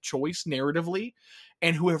correct choice narratively,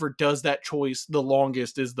 and whoever does that choice the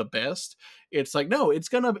longest is the best. It's like, no, it's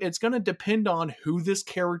gonna depend on who this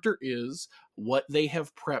character is, what they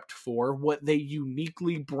have prepped for, what they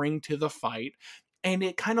uniquely bring to the fight, and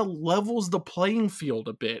it kind of levels the playing field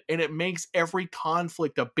a bit, and it makes every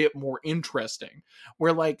conflict a bit more interesting.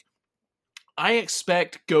 Where, like, I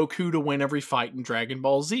expect Goku to win every fight in Dragon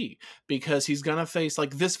Ball Z because he's going to face,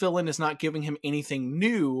 like, this villain is not giving him anything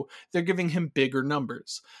new. They're giving him bigger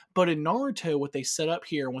numbers. But in Naruto, what they set up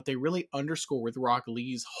here and what they really underscore with Rock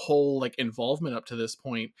Lee's whole, like, involvement up to this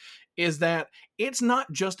point is that it's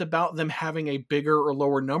not just about them having a bigger or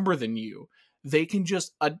lower number than you. They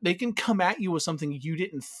can come at you with something you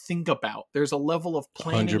didn't think about. There's a level of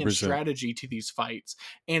planning 100%. And strategy to these fights.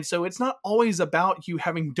 And so it's not always about you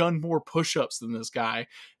having done more push-ups than this guy.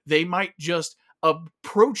 They might just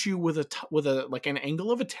approach you with a like an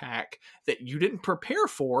angle of attack that you didn't prepare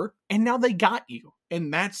for, and now they got you,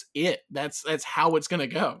 and that's it. That's how it's gonna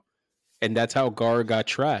go. And that's how Gaara got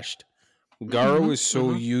trashed. Gaara was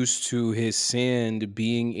so used to his sand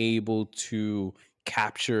being able to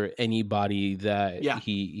capture anybody that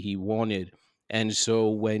he wanted. And so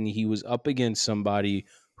when he was up against somebody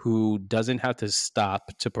who doesn't have to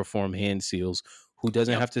stop to perform hand seals, who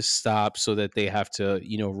doesn't have to stop so that they have to,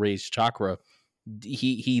 raise chakra,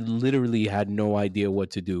 he literally had no idea what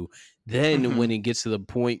to do. Then when it gets to the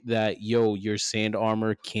point that, your sand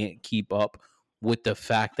armor can't keep up with the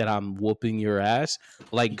fact that I'm whooping your ass,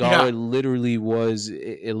 like Gaara literally was,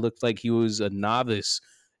 it looked like he was a novice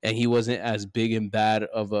and he wasn't as big and bad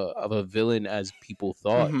of a villain as people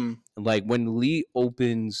thought. Like when Lee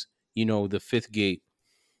opens, the fifth gate.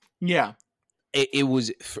 Yeah. It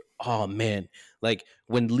was, oh man, like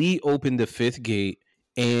when Lee opened the fifth gate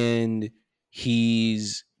and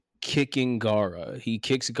he's kicking Gaara, he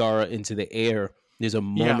kicks Gaara into the air. There's a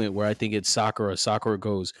moment where I think it's Sakura. Sakura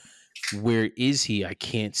goes, "Where is he? I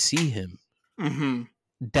can't see him."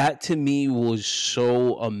 That to me was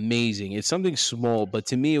so amazing. It's something small, but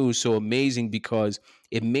to me it was so amazing because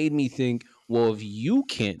it made me think, well, if you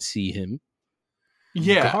can't see him,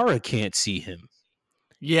 Gaara can't see him.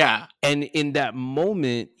 Yeah. And in that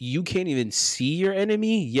moment, you can't even see your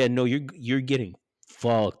enemy. Yeah, no, you're getting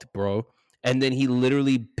fucked, bro. And then he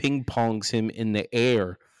literally ping pongs him in the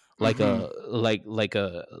air like a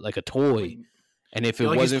toy. And if it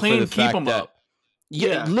wasn't for the fact that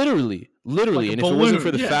literally, like and if it wasn't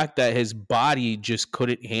for the fact that his body just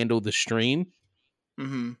couldn't handle the strain,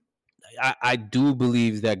 I do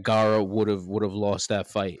believe that Gaara would have lost that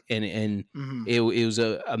fight, and it was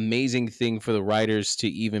an amazing thing for the writers to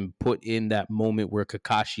even put in that moment where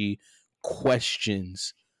Kakashi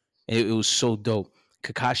questions. It was so dope.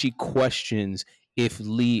 Kakashi questions if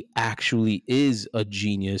Lee actually is a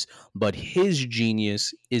genius, but his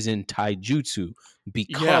genius is in taijutsu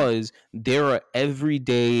because there are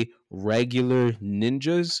everyday regular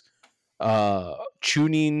ninjas,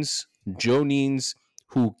 chunins, jonins,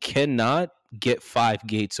 who cannot get 5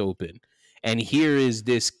 gates open. And here is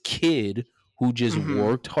this kid who just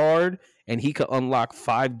worked hard and he could unlock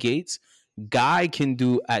 5 gates. Guy can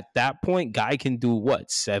do, at that point,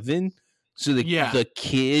 what, 7? So the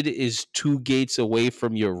kid is 2 gates away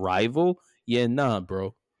from your rival? Yeah, nah,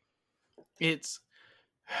 bro. It's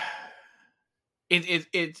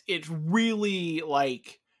really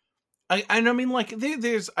like, I mean, like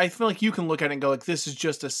there's, I feel like you can look at it and go like, this is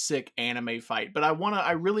just a sick anime fight, but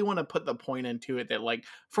I really want to put the point into it that, like,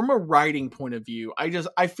 from a writing point of view,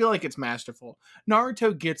 I feel like it's masterful.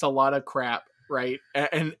 Naruto gets a lot of crap, right?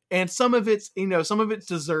 And some of it's, some of it's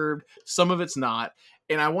deserved, some of it's not.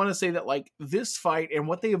 And I want to say that, like, this fight and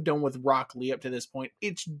what they have done with Rock Lee up to this point,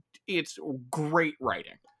 it's great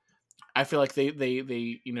writing. I feel like they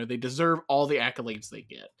deserve all the accolades they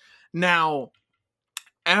get. Now,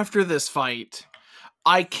 after this fight,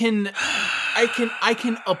 I can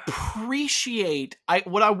appreciate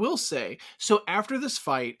what I will say. So after this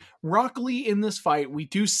fight, Rock Lee, in this fight, we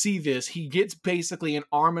do see this. He gets basically an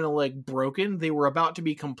arm and a leg broken. They were about to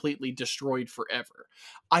be completely destroyed forever.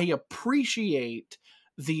 I appreciate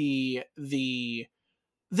the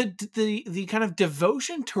kind of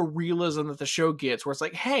devotion to realism that the show gets, where it's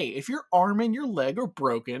like, hey, if your arm and your leg are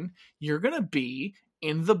broken, you're gonna be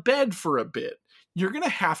in the bed for a bit. You're gonna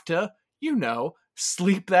have to,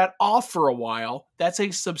 sleep that off for a while. That's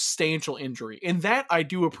a substantial injury, and that I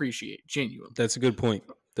do appreciate, genuinely. That's a good point.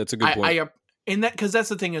 And that, because that's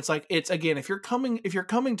the thing. It's like, it's, again, if you're coming to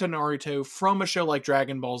Naruto from a show like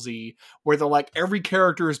Dragon Ball Z, where they're like, every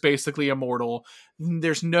character is basically immortal.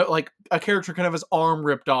 There's no, like, a character can have his arm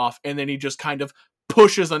ripped off, and then he just kind of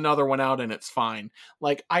pushes another one out and it's fine.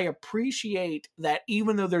 Like, I appreciate that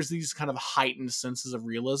even though there's these kind of heightened senses of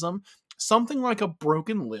realism, something like a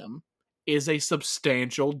broken limb is a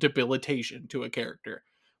substantial debilitation to a character.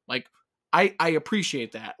 Like, I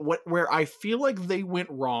appreciate that. Where I feel like they went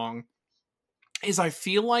wrong is, I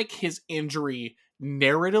feel like his injury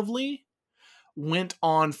narratively went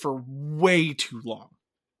on for way too long.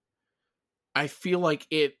 I feel like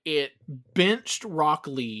it benched Rock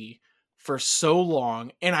Lee for so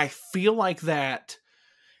long, and I feel like that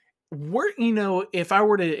if I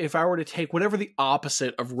were to take whatever the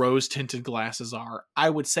opposite of rose tinted glasses are, I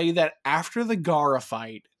would say that after the Gaara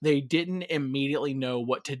fight, they didn't immediately know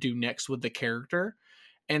what to do next with the character.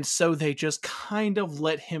 And so they just kind of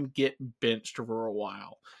let him get benched for a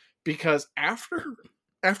while. Because after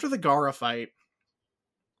the Gaara fight,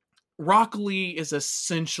 Rock Lee is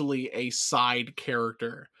essentially a side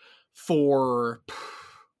character for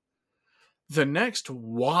the next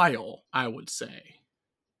while, I would say.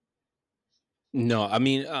 No, I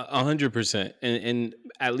mean 100%, and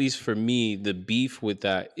at least for me, the beef with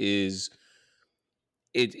that is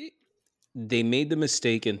it. They made the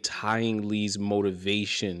mistake in tying Lee's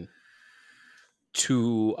motivation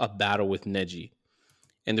to a battle with Neji.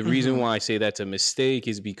 And the reason why I say that's a mistake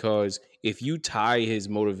is because if you tie his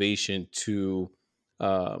motivation to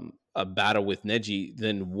a battle with Neji,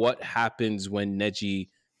 then what happens when Neji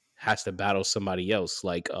has to battle somebody else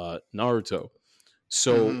like Naruto?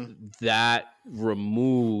 So that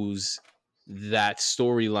removes that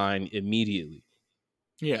storyline immediately.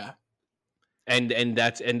 Yeah. And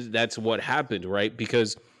that's what happened, right?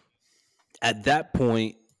 Because at that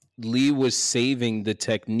point, Lee was saving the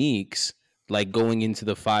techniques, like going into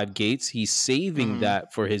the 5 gates. He's saving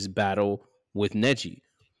that for his battle with Neji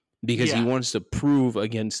because he wants to prove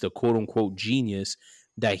against the quote unquote genius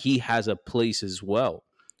that he has a place as well.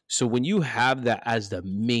 So when you have that as the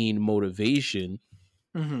main motivation,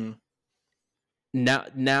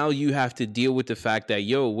 now you have to deal with the fact that,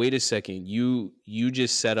 yo, wait a second, you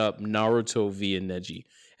just set up Naruto via Neji,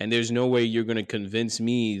 and there's no way you're going to convince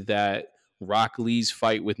me that Rock Lee's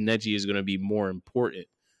fight with Neji is going to be more important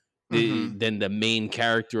than the main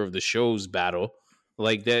character of the show's battle.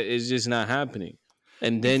 Like, that is just not happening.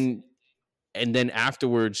 And then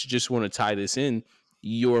afterwards, just want to tie this in,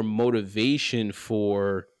 your motivation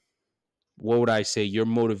for, what would I say, your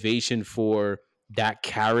motivation for that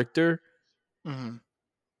character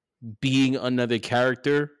being another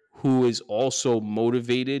character who is also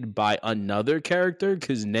motivated by another character,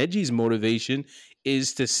 because Neji's motivation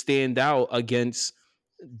is to stand out against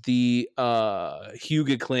the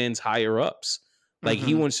Hyuga clan's higher ups. Like,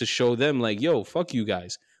 he wants to show them, like, yo, fuck you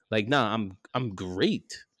guys. Like, nah, I'm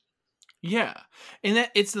great. Yeah. And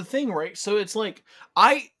that it's the thing, right? So it's like,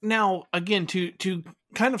 I now again to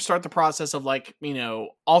kind of start the process of, like, you know,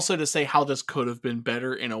 also to say how this could have been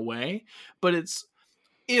better in a way, but it's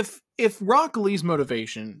if Rock Lee's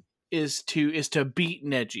motivation is to beat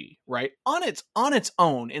Neji, right? On its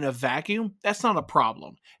own in a vacuum, that's not a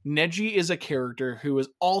problem. Neji is a character who is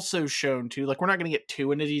also shown to, like, we're not going to get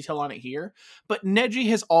too into detail on it here, but Neji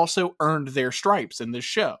has also earned their stripes in this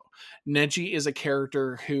show. Neji is a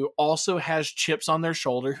character who also has chips on their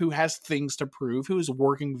shoulder, who has things to prove, who is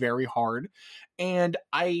working very hard. And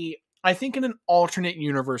I think in an alternate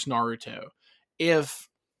universe Naruto, if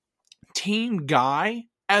Team Guy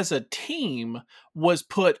as a team was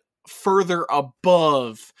put further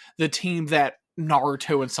above the team that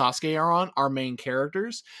Naruto and Sasuke are on, our main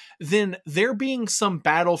characters, then there being some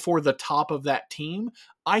battle for the top of that team,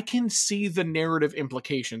 I can see the narrative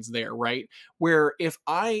implications there, right? Where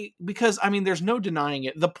because I mean, there's no denying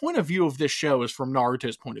it, the point of view of this show is from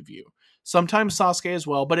Naruto's point of view. Sometimes Sasuke as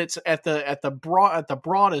well, but it's at the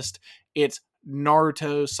broadest, it's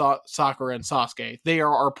Naruto, Sakura, and Sasuke. They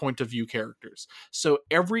are our point of view characters. So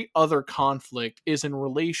every other conflict is in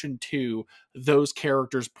relation to those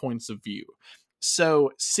characters' points of view.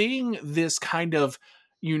 So seeing this kind of,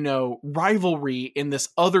 you know, rivalry in this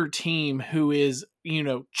other team who is, you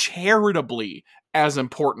know, charitably as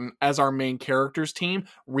important as our main characters team,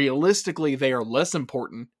 realistically they are less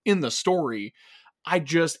important in the story.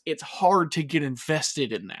 It's hard to get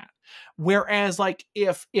invested in that. Whereas, like,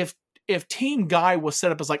 if Team Guy was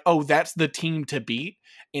set up as like, oh, that's the team to beat,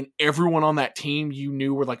 and everyone on that team you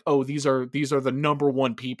knew were like, oh, these are the number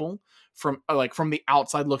one people from the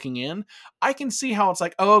outside looking in, I can see how it's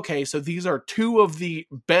like, oh, okay, so these are two of the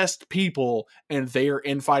best people and they are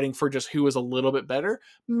infighting for just who is a little bit better.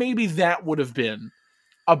 Maybe that would have been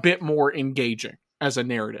a bit more engaging as a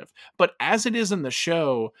narrative. But as it is in the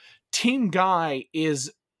show, Team Guy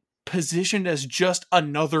is positioned as just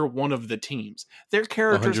another one of the teams. Their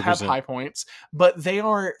characters 100%. Have high points, but they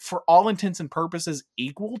are, for all intents and purposes,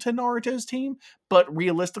 equal to Naruto's team, but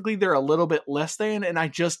realistically they're a little bit less than, and I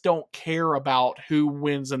just don't care about who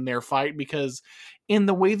wins in their fight, because in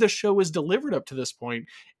the way the show is delivered up to this point,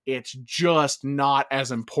 it's just not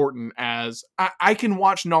as important as I can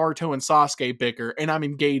watch Naruto and Sasuke bicker and I'm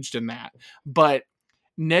engaged in that, but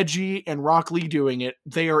Neji and Rock Lee doing it,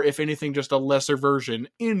 they are, if anything, just a lesser version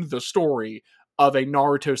in the story of a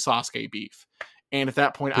Naruto Sasuke beef. And at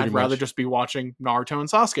that point, I'd rather just be watching Naruto and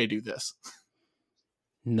Sasuke do this.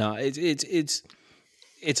 No, it's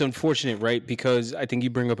unfortunate, right? Because I think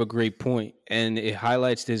you bring up a great point, and it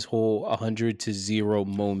highlights this whole 100-0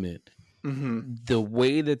 moment. Mm-hmm. The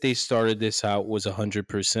way that they started this out was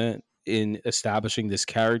 100% in establishing this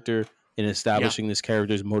character, in establishing this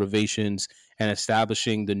character's motivations, and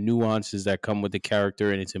establishing the nuances that come with the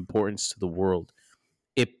character and its importance to the world.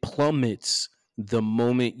 It plummets the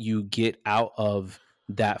moment you get out of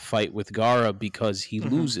that fight with Gaara because he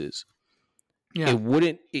loses. Yeah. It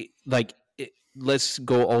wouldn't let's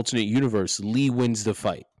go alternate universe. Lee wins the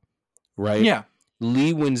fight, right? Yeah.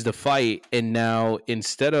 Lee wins the fight, and now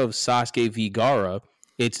instead of Sasuke v Gaara,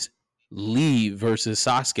 it's Lee versus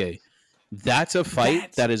Sasuke. That's a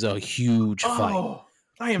fight that is a huge fight.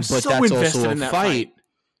 I am so invested in that fight.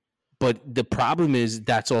 But the problem is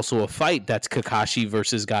that's also a fight. That's Kakashi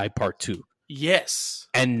versus Guy Part 2. Yes.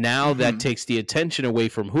 And now that takes the attention away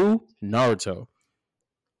from who? Naruto.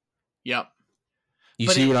 Yep. You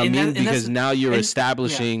see what I mean? Because now you're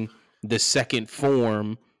establishing the second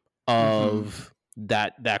form of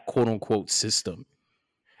that quote unquote system.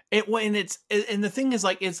 And the thing is,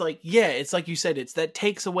 like, it's like you said, it's that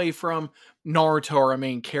takes away from Naruto, our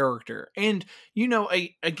main character. And, you know,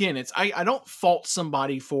 I don't fault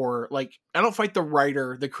somebody for, like, I don't fight the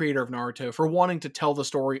writer, the creator of Naruto, for wanting to tell the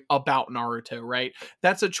story about Naruto, right?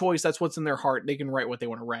 That's a choice. That's what's in their heart. They can write what they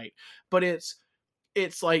want to write. But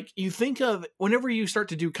it's like, you think of, whenever you start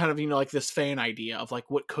to do kind of, you know, like this fan idea of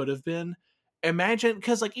like what could have been, imagine,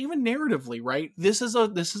 because like even narratively, right, this is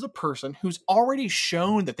a person who's already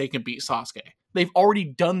shown that they can beat Sasuke. They've already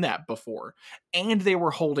done that before, and they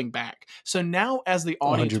were holding back. So now as the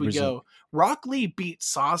audience 100%. We go, Rock Lee beat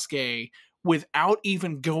Sasuke without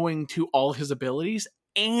even going to all his abilities,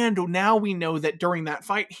 and now we know that during that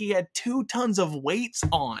fight he had 2 tons of weights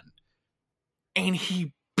on and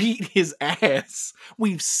he beat his ass.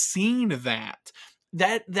 We've seen that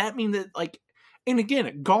means that, like, and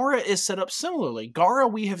again, Gaara is set up similarly.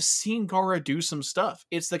 Gaara, we have seen Gaara do some stuff.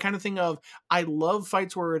 It's the kind of thing of, I love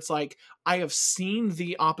fights where it's like, I have seen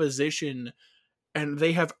the opposition and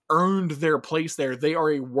they have earned their place there. They are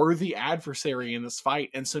a worthy adversary in this fight.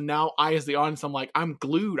 And so now I, as the audience, I'm like, I'm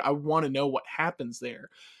glued. I want to know what happens there.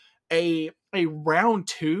 A round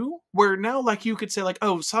 2 where now, like, you could say like,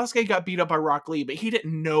 oh, Sasuke got beat up by Rock Lee, but he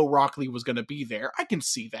didn't know Rock Lee was going to be there. I can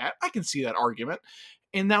see that. I can see that argument.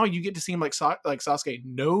 And now you get to see him like Sasuke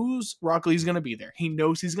knows Rock Lee's going to be there. He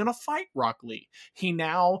knows he's going to fight Rock Lee. He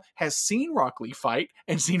now has seen Rock Lee fight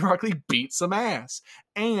and seen Rock Lee beat some ass.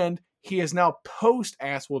 And he is now post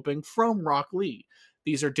ass whooping from Rock Lee.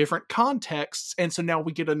 These are different contexts. And so now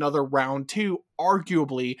we get another round 2,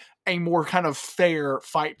 arguably a more kind of fair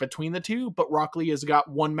fight between the two. But Rock Lee has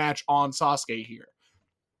got one match on Sasuke here.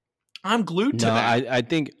 I'm glued to that. I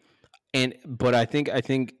think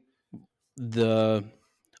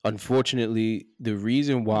unfortunately, the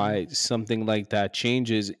reason why something like that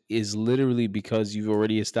changes is literally because you've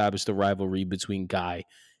already established a rivalry between Guy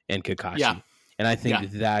and Kakashi. Yeah. And I think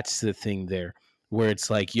that's the thing there, where it's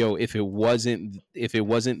like, yo, if it wasn't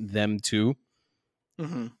them two,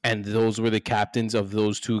 and those were the captains of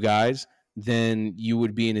those 2 guys, then you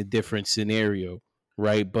would be in a different scenario,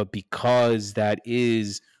 right? But because that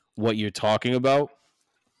is what you're talking about,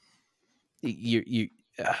 you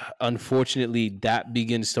unfortunately, that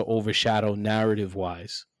begins to overshadow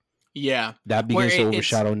narrative-wise. Yeah, that begins to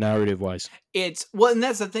overshadow narrative-wise. It's well, and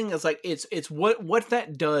that's the thing. It's like it's what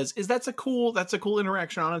that does is that's a cool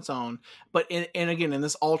interaction on its own. But and again, in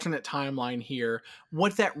this alternate timeline here,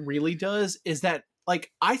 what that really does is that,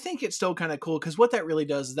 like, I think it's still kind of cool because what that really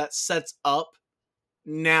does is that sets up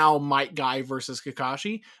now Might Guy versus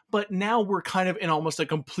Kakashi, but now we're kind of in almost a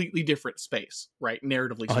completely different space, right?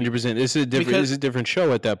 Narratively, 100%. This is a different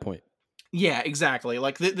show at that point. Yeah, exactly.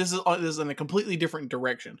 Like this is in a completely different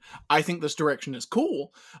direction. I think this direction is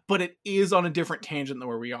cool, but it is on a different tangent than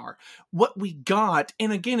where we are. What we got,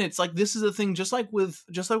 and again, it's like this is a thing. Just like with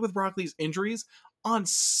Rock Lee's injuries, on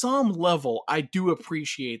some level, I do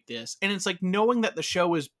appreciate this, and it's like knowing that the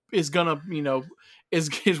show is gonna, you know,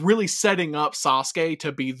 is really setting up Sasuke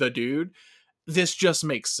to be the dude. This just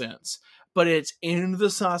makes sense. But it's in the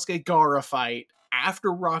Sasuke Gaara fight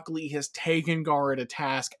after Rock Lee has taken Gaara to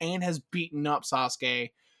task and has beaten up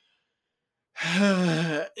Sasuke.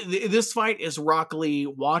 This fight is Rock Lee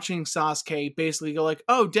watching Sasuke basically go like,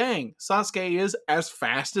 oh dang, Sasuke is as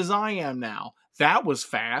fast as I am now. That was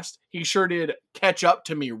fast. He sure did catch up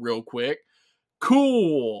to me real quick.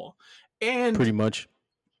 Cool. And pretty much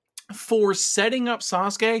for setting up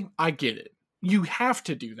Sasuke, I get it. You have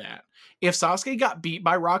to do that. If Sasuke got beat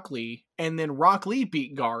by Rock Lee and then Rock Lee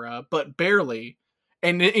beat Gaara, but barely,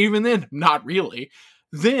 and even then, not really,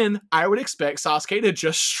 then I would expect Sasuke to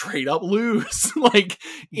just straight up lose. Like,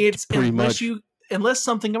 it's unless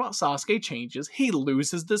something about Sasuke changes, he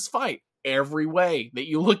loses this fight every way that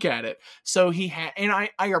you look at it. So and I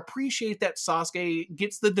appreciate that Sasuke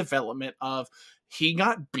gets the development of he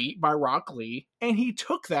got beat by Rock Lee and he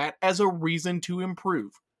took that as a reason to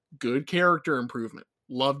improve. Good character improvement.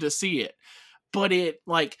 Love to see it. But it,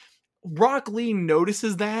 like, Rock Lee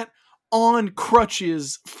notices that on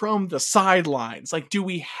crutches from the sidelines. Like, do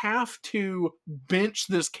we have to bench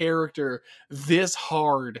this character this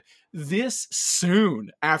hard, this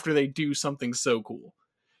soon after they do something so cool?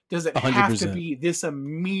 Does it 100%. Have to be this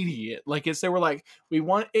immediate? Like, they were like, we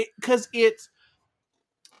want it because it's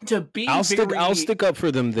to be. I'll stick up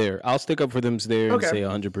for them there. I'll stick up for them there and say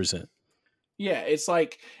 100%. Yeah, it's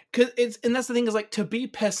like, and that's the thing is like, to be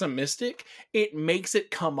pessimistic, it makes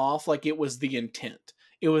it come off like it was the intent.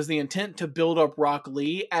 It was the intent to build up Rock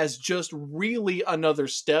Lee as just really another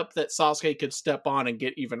step that Sasuke could step on and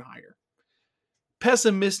get even higher.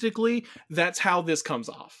 Pessimistically, that's how this comes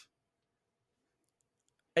off.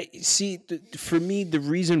 See, for me, the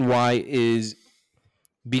reason why is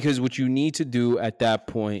because what you need to do at that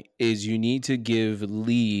point is you need to give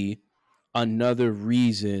Lee another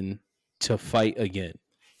reason to fight again,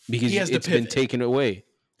 because it's been taken away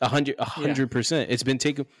 100%. It's been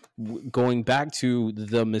taken. Going back to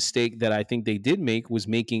the mistake that I think they did make was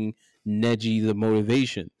making Neji the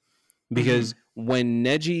motivation, because when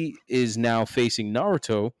Neji is now facing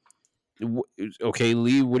Naruto, okay,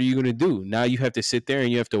 Lee, what are you going to do? Now you have to sit there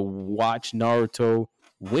and you have to watch Naruto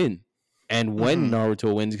win. And when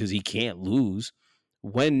Naruto wins, because he can't lose,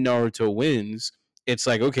 when Naruto wins, it's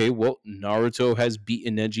like, okay, well, Naruto has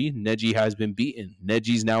beaten Neji. Neji has been beaten.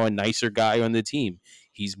 Neji's now a nicer guy on the team.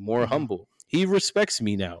 He's more humble. He respects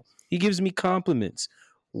me now. He gives me compliments.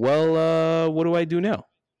 Well, what do I do now?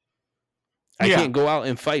 I can't go out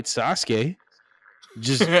and fight Sasuke.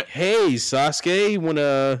 Just, hey, Sasuke, you want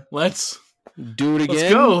to let's do it again?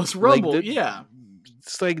 Let's go. Let's rumble. Like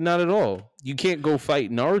it's like not at all. You can't go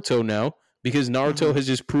fight Naruto now because Naruto has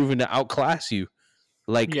just proven to outclass you,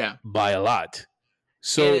 like by a lot.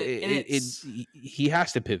 So he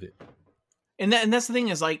has to pivot. And that's the thing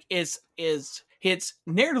is like it's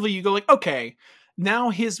narratively you go like, okay, now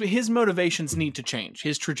his motivations need to change.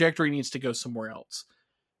 His trajectory needs to go somewhere else.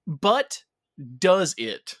 But does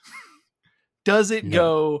it? Does it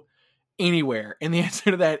go anywhere? And the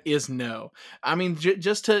answer to that is no. I mean,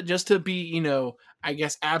 just to be, I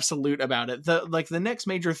guess absolute about it. The next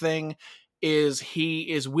major thing is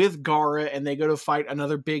he is with Gaara and they go to fight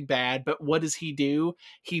another big bad. But what does he do?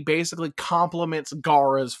 He basically complements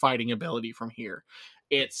Gaara's fighting ability from here.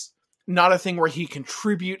 It's not a thing where he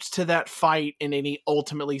contributes to that fight in any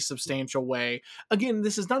ultimately substantial way. Again,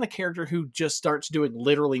 this is not a character who just starts doing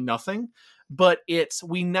literally nothing. But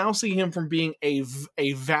we now see him from being a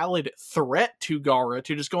valid threat to Gaara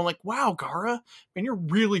to just going like, wow, Gaara, man, you're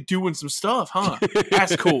really doing some stuff, huh?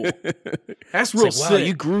 That's cool. That's real sick. Wow,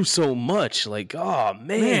 you grew so much. Like, oh,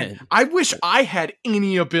 man. I wish I had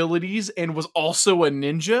any abilities and was also a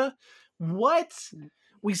ninja. What?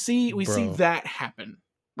 We see that happen,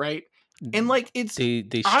 right? And like, it's... They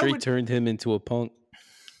straight turned him into a punk.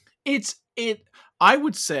 I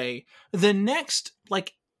would say the next,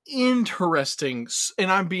 like, interesting,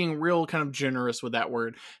 and I'm being real kind of generous with that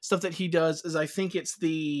word, stuff that he does is I think it's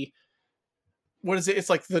what is it? It's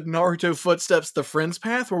like the Naruto footsteps, the friends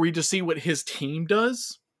path, where we just see what his team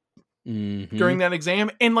does during that exam.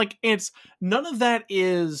 And like, it's none of that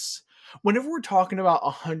is, whenever we're talking about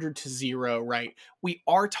 100-0, right? We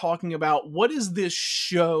are talking about what is this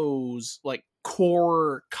show's like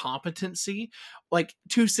core competency? Like,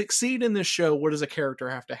 to succeed in this show, what does a character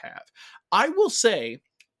have to have? I will say,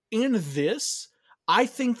 in this, I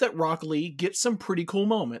think that Rock Lee gets some pretty cool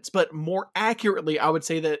moments, but more accurately, I would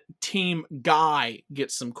say that Team Guy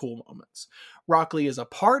gets some cool moments. Rock Lee is a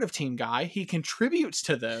part of Team Guy. He contributes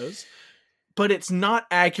to those, but it's not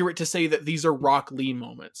accurate to say that these are Rock Lee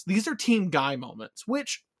moments. These are Team Guy moments,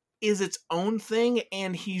 which is its own thing,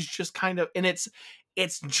 and he's just kind of, and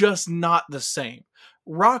it's just not the same.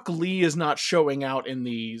 Rock Lee is not showing out in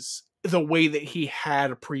these the way that he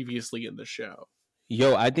had previously in the show.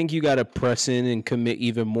 Yo, I think you got to press in and commit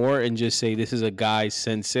even more and just say this is a Guy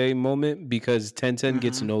Sensei moment, because Tenten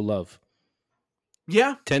gets no love.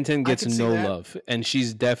 Yeah. Tenten gets no love. And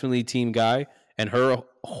she's definitely Team Guy. And her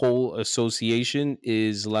whole association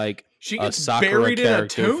is like she gets a Sakura buried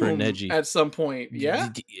character in a tomb for Neji. At some point.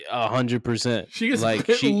 Yeah. 100%. She gets like,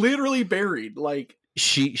 literally buried. Like,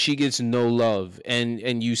 she gets no love,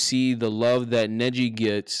 and you see the love that Neji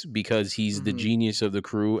gets because he's the genius of the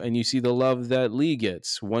crew, and you see the love that Lee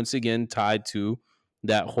gets, once again tied to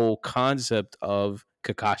that whole concept of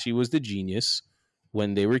Kakashi was the genius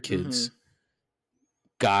when they were kids.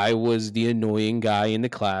 Guy was the annoying guy in the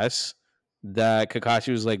class that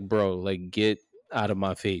Kakashi was like, bro, like, get out of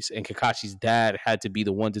my face. And Kakashi's dad had to be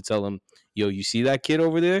the one to tell him, yo, you see that kid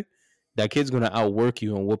over there? That kid's gonna outwork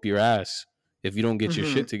you and whoop your ass if you don't get your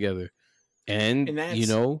shit together. And you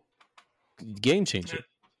know, game changer.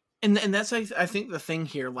 And that's I think the thing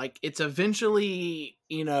here, like it's eventually,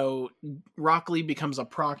 Rock Lee becomes a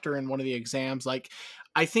proctor in one of the exams. Like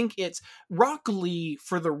I think it's Rock Lee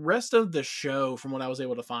for the rest of the show, from what I was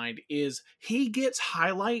able to find, is he gets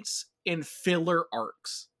highlights in filler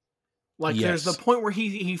arcs. Like there's the point where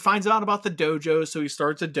he finds out about the dojo, so he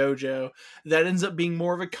starts a dojo. That ends up being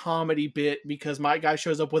more of a comedy bit because my guy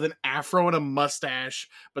shows up with an afro and a mustache,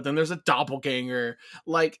 but then there's a doppelganger.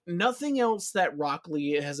 Like nothing else that Rock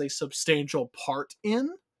Lee has a substantial part in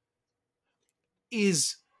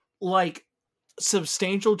is like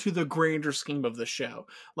substantial to the grander scheme of the show.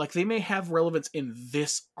 Like they may have relevance in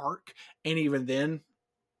this arc, and even then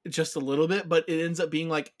just a little bit, but it ends up being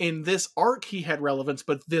like in this arc he had relevance,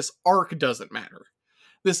 but this arc doesn't matter.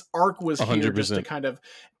 This arc was 100%. Here just to kind of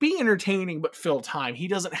be entertaining but fill time. He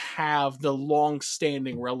doesn't have the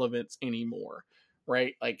long-standing relevance anymore,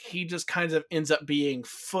 right? Like he just kind of ends up being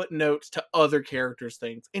footnotes to other characters'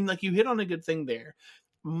 things. And like you hit on a good thing there.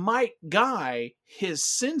 Might Guy, his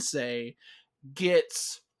sensei,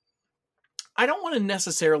 gets, I don't want to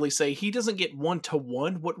necessarily say he doesn't get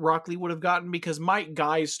one-to-one what Rock Lee would have gotten, because Might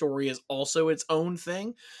Guy's story is also its own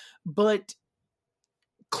thing, but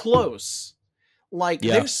close. Like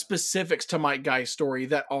there's specifics to Might Guy's story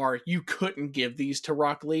that are, you couldn't give these to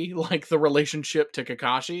Rock Lee, like the relationship to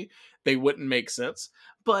Kakashi. They wouldn't make sense.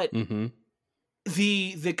 But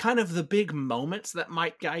the kind of the big moments that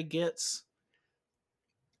Might Guy gets,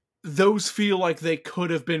 those feel like they could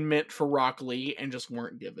have been meant for Rock Lee and just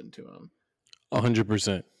weren't given to him.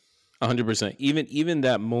 100%. 100%. Even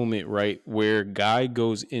that moment, right, where Guy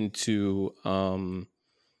goes into,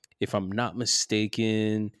 if I'm not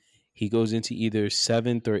mistaken, he goes into either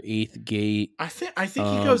 7th or 8th gate. I think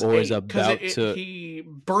he goes 8 because he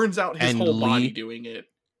burns out his whole body doing it.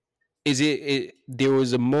 There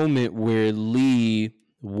was a moment where Lee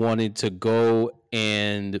wanted to go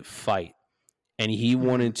and fight, and he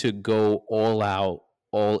wanted to go all out,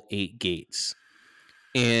 all 8 gates.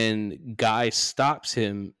 And Guy stops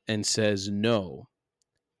him and says, "No,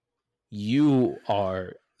 you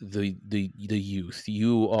are the youth.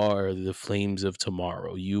 You are the flames of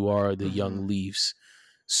tomorrow. You are the young leaves.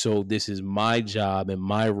 So this is my job and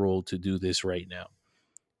my role to do this right now."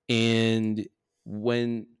 And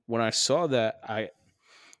when I saw that, I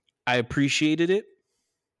appreciated it.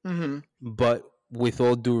 But with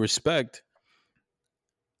all due respect,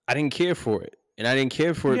 I didn't care for it. And I didn't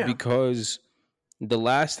care for it because the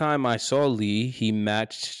last time I saw Lee, he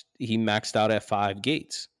maxed out at 5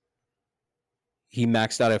 gates.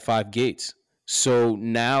 So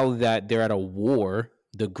now that they're at a war,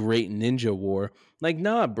 the Great Ninja War, like,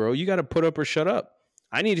 nah, bro, you got to put up or shut up.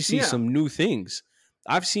 I need to see some new things.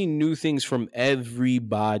 I've seen new things from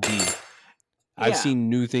everybody. I've seen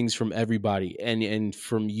new things from everybody. And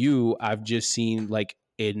from you, I've just seen like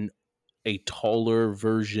a taller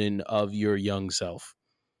version of your young self.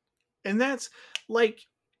 And that's like,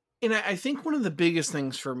 and I think one of the biggest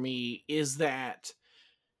things for me is that,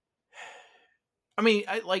 I mean,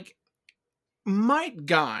 Might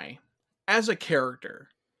Guy as a character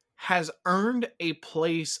has earned a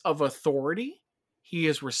place of authority. He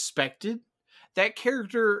is respected. That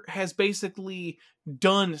character has basically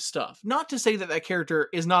done stuff. Not to say that that character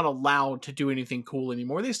is not allowed to do anything cool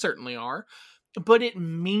anymore. They certainly are. But it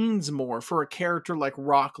means more for a character like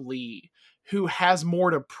Rock Lee, who has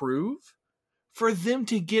more to prove, for them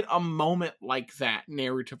to get a moment like that,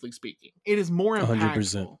 narratively speaking. It is more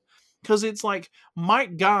impactful. Because it's like,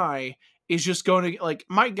 Might Guy is just going to, like,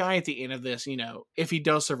 Might Guy at the end of this, if he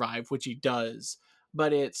does survive, which he does,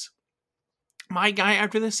 but it's, Might Guy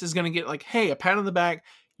after this is going to get like, hey, a pat on the back,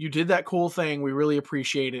 you did that cool thing, we really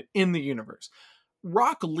appreciate it, in the universe.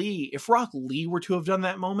 Rock Lee, if Rock Lee were to have done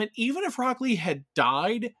that moment, even if Rock Lee had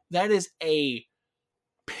died, that is a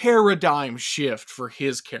paradigm shift for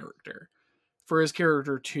his character. For his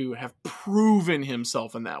character to have proven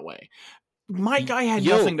himself in that way. Might Guy had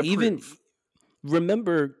nothing to prove.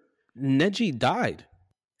 Remember, Neji died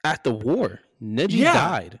at the war. Neji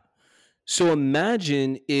died. So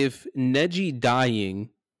imagine if Neji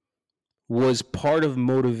dying was part of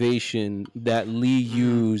motivation that Lee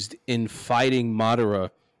used in fighting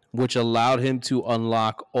Madara, which allowed him to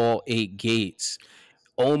unlock all 8 gates,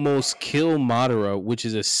 almost kill Madara, which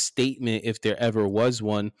is a statement if there ever was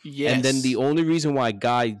one. Yes. And then the only reason why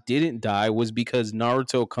Guy didn't die was because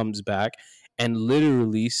Naruto comes back and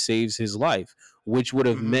literally saves his life, which would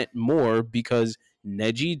have meant more because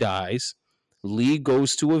Neji dies, Lee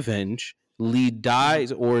goes to avenge, Lee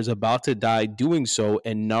dies or is about to die doing so,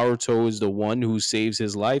 and Naruto is the one who saves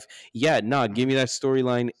his life. Give me that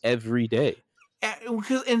storyline every day.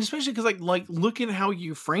 and especially because like look at how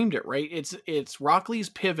you framed it, right? It's Rock Lee's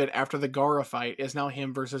pivot after the Gaara fight is now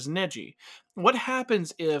him versus Neji. What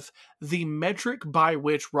happens if the metric by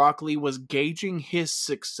which Rock Lee was gauging his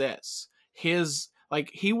success, his like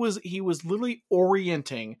he was literally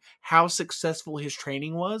orienting how successful his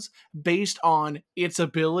training was based on its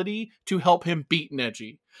ability to help him beat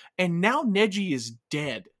Neji, and now Neji is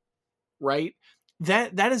dead, right?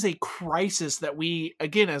 That is a crisis that we,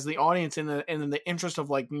 again, as the audience, in the interest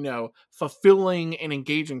of like, fulfilling and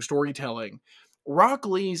engaging storytelling, Rock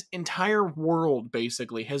Lee's entire world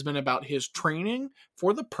basically has been about his training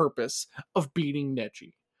for the purpose of beating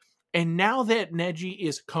Neji. And now that Neji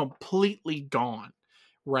is completely gone,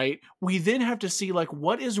 right, we then have to see like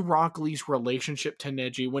what is Rock Lee's relationship to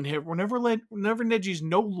Neji whenever Neji's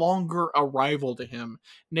no longer a rival to him.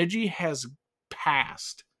 Neji has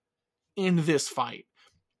passed in this fight.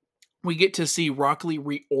 We get to see Rock Lee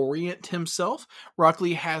reorient himself. Rock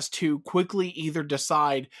Lee has to quickly either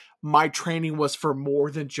decide my training was for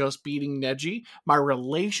more than just beating Neji. My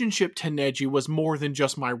relationship to Neji was more than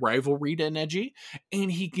just my rivalry to Neji.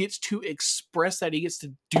 And he gets to express that. He gets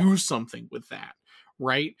to do something with that,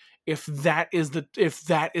 right? If that is the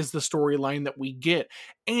storyline that we get.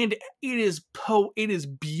 And it is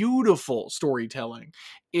beautiful storytelling.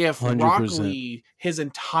 If 100%. Rock Lee, his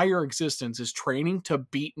entire existence is training to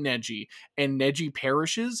beat Neji, and Neji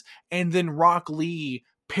perishes, and then Rock Lee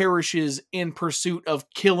perishes in pursuit of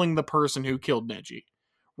killing the person who killed Neji,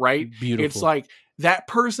 right? Beautiful. It's like, that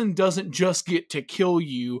person doesn't just get to kill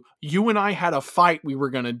you. You and I had a fight we were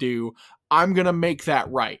going to do. I'm going to make that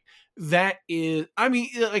right. That is, I mean,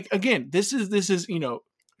 like, again, this is,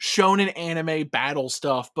 shonen anime battle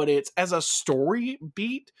stuff, but it's as a story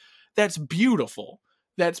beat that's beautiful.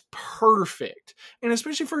 That's perfect. And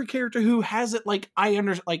especially for a character who has it, like, I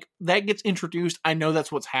understand, like, that gets introduced. I know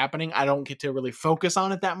that's what's happening. I don't get to really focus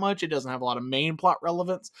on it that much. It doesn't have a lot of main plot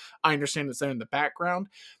relevance. I understand it's there in the background,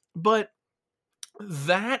 but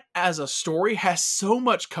that as a story has so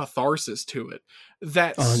much catharsis to it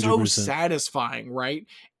that's 100%. So satisfying, right?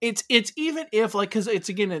 It's even if, like, because it's,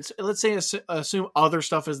 again, it's, let's say assume other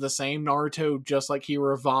stuff is the same. Naruto, just like he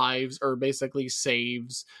revives or basically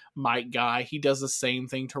saves Might Guy, he does the same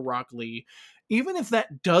thing to Rock Lee. Even if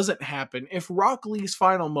that doesn't happen, if Rock Lee's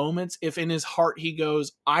final moments, if in his heart he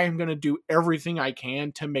goes, I am going to do everything I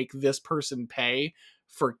can to make this person pay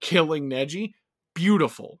for killing Neji,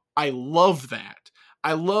 beautiful. I love that.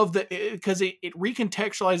 I love that because it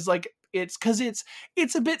recontextualizes, like, it's because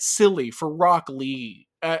it's a bit silly for Rock Lee,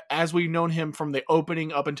 as we've known him from the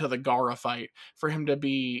opening up until the Gaara fight, for him to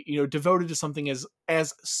be, devoted to something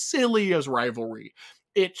as silly as rivalry.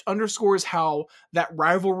 It underscores how that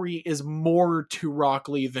rivalry is more to Rock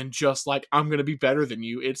Lee than just like, I'm going to be better than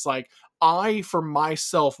you. It's like, I, for my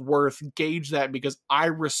self-worth, gauge that because I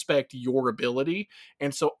respect your ability.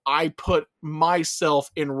 And so I put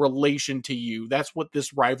myself in relation to you. That's what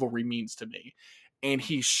this rivalry means to me. And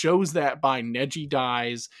he shows that by Neji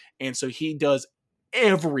dies. And so he does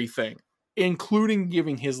everything, including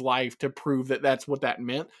giving his life, to prove that that's what that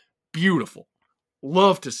meant. Beautiful.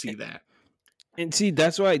 Love to see that. And see,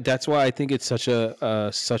 that's why I think it's such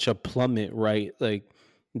a plummet, right? Like,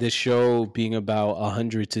 this show being about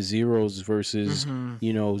 100 to zeros versus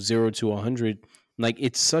 0 to 100, like,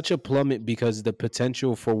 it's such a plummet because the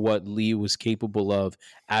potential for what Lee was capable of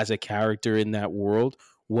as a character in that world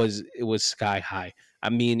was sky high. I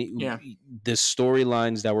mean, the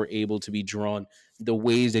storylines that were able to be drawn, the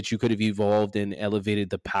ways that you could have evolved and elevated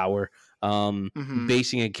the power,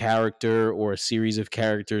 basing a character or a series of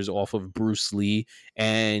characters off of Bruce Lee,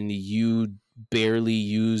 and you barely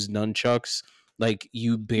use nunchucks. Like,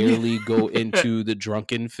 you barely go into the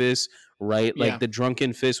Drunken Fist, right? Like, the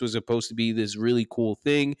Drunken Fist was supposed to be this really cool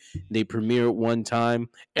thing. They premiere it one time.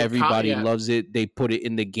 Everybody loves it. They put it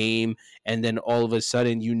in the game. And then all of a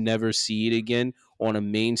sudden, you never see it again on a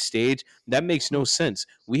main stage. That makes no sense.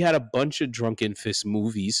 We had a bunch of Drunken Fist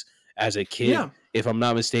movies as a kid, if I'm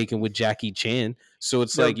not mistaken, with Jackie Chan. So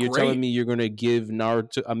it's like, you're telling me you're going to give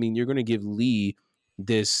you're going to give Lee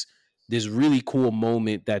this really cool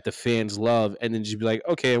moment that the fans love, and then just be like,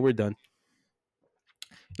 okay, we're done.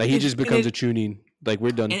 Like, he just becomes a tuning. Like,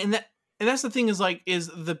 we're done. And that's the thing, is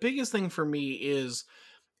the biggest thing for me is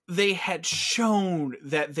they had shown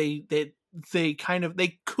that they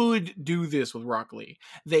could do this with Rock Lee.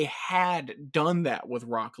 They had done that with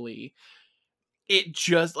Rock Lee. It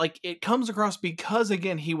just, like, it comes across because,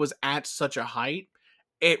 again, he was at such a height.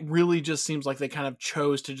 It really just seems like they kind of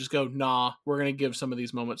chose to just go, nah, we're going to give some of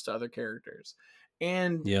these moments to other characters.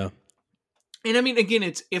 And I mean, again,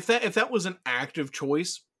 it's if that was an active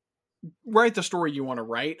choice, write the story you want to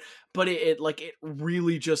write, but it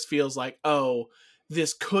really just feels like, oh,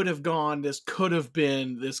 this could have gone, this could have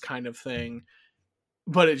been this kind of thing,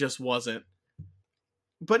 but it just wasn't.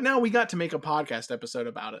 But now we got to make a podcast episode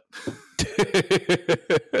about it.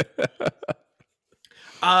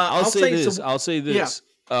 I'll say this.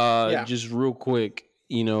 Yeah. Just real quick,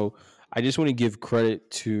 I just want to give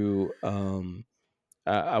credit to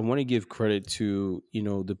I want to give credit to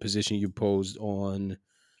the position you posed on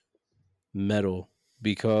Metal,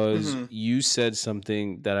 because you said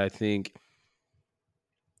something that I think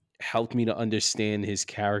helped me to understand his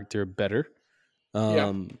character better.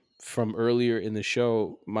 From earlier in the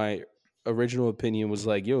show, my original opinion was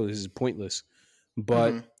like, yo, this is pointless.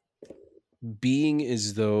 But being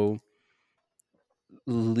as though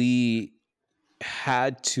Lee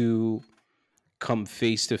had to come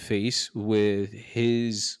face to face with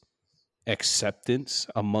his acceptance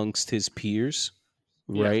amongst his peers,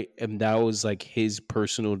 right? And that was like his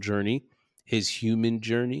personal journey, his human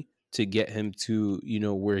journey to get him to,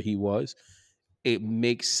 where he was. It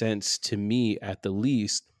makes sense to me, at the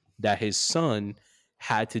least, that his son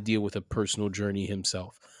had to deal with a personal journey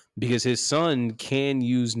himself, because his son can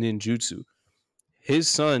use ninjutsu. His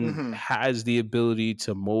son has the ability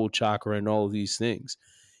to mold chakra and all of these things.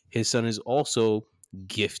 His son is also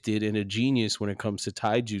gifted and a genius when it comes to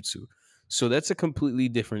taijutsu. So that's a completely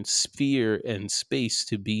different sphere and space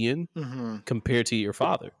to be in compared to your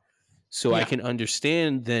father. So I can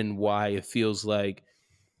understand then why it feels like,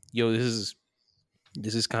 yo, this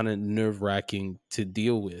is kind of nerve-wracking to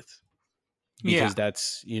deal with, because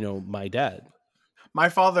that's, my dad. My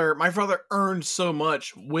father earned so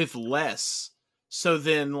much with less. So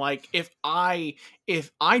then, like, if I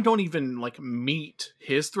don't even like meet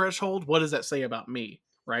his threshold, what does that say about me,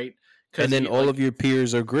 right? And then all of your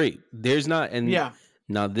peers are great. There's not, and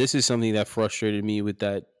now this is something that frustrated me with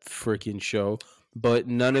that freaking show. But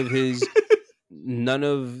none of the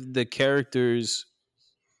characters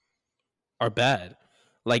are bad.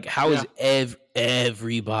 Like, how is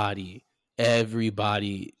everybody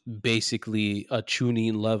basically a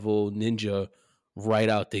Chunin level ninja right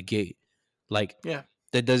out the gate? Like,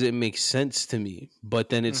 that doesn't make sense to me. But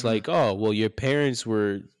then it's like, oh, well, your parents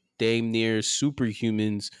were damn near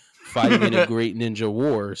superhumans fighting in a great ninja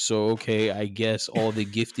war. So, okay, I guess all the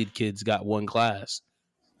gifted kids got one class.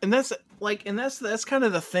 And that's kind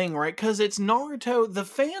of the thing, right? Because it's Naruto. The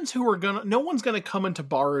fans who are no one's gonna come into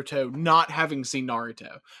Boruto not having seen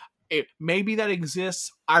Naruto. Maybe that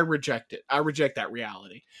exists. I reject it. I reject that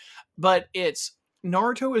reality. But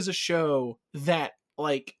Naruto is a show that,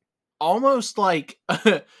 like, almost like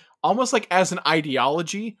as an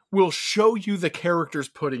ideology, will show you the characters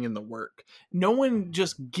putting in the work. No one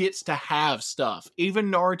just gets to have stuff.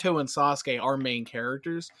 Even Naruto and Sasuke, our main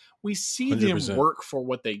characters, we see 100%. Them work for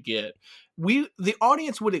what they get. The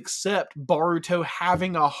audience would accept Boruto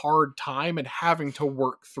having a hard time and having to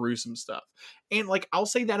work through some stuff. And, like, I'll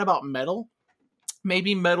say that about Metal.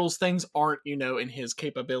 Maybe Metal's things aren't, in his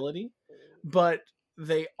capability, but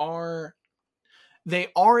they are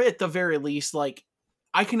at the very least, like,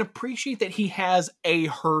 I can appreciate that he has a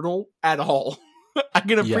hurdle at all. I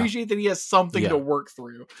can appreciate that he has something to work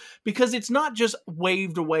through, because it's not just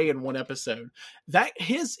waved away in one episode. That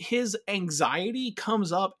his anxiety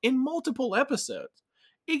comes up in multiple episodes.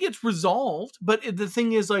 It gets resolved, but the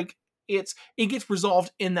thing is, like, it gets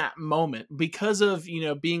resolved in that moment because of,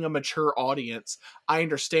 being a mature audience. I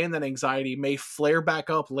understand that anxiety may flare back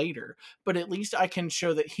up later, but at least I can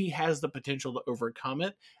show that he has the potential to overcome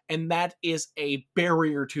it. And that is a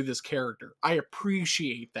barrier to this character. I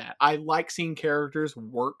appreciate that. I like seeing characters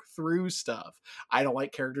work through stuff. I don't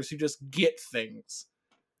like characters who just get things.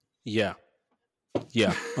 Yeah.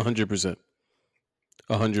 100%.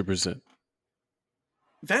 100%.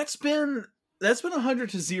 That's been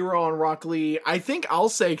 100-0 on Rock Lee. I think I'll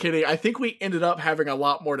say, Kenny, I think we ended up having a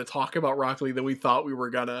lot more to talk about Rock Lee than we thought we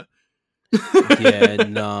were gonna.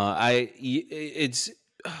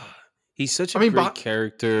 He's such a great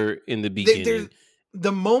character in the beginning.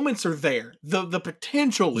 The moments are there. The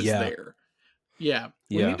potential is there. Yeah.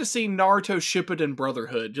 We need to see Naruto Shippuden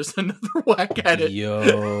Brotherhood. Just another whack at it.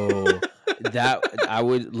 Yo. That I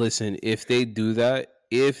would listen, if they do that,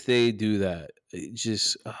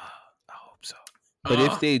 just I hope so. But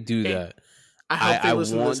if they do that, I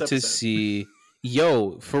want to see,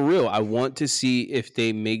 for real, I want to see if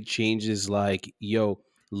they make changes like,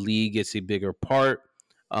 Lee gets a bigger part,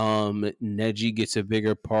 Neji gets a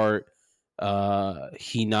bigger part,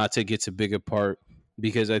 Hinata gets a bigger part,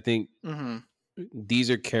 because I think these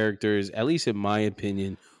are characters, at least in my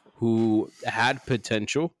opinion, who had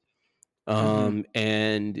potential. And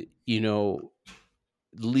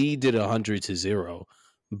Lee did 100 to 0,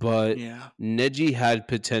 but Neji had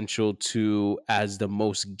potential to, as the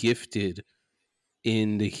most gifted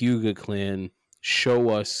in the Hyuga clan, show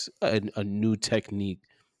us a new technique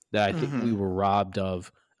that I think we were robbed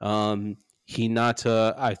of.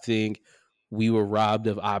 Hinata, I think we were robbed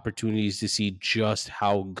of opportunities to see just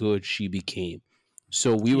how good she became.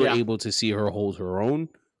 So we were able to see her hold her own.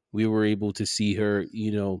 We were able to see her,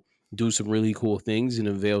 do some really cool things and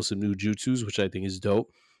unveil some new jutsus, which I think is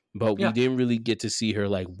dope. But we didn't really get to see her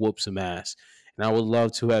like whoop some ass. And I would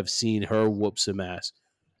love to have seen her whoop some ass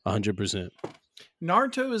 100%.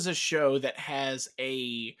 Naruto is a show that has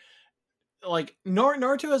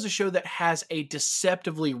Naruto is a show that has a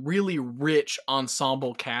deceptively really rich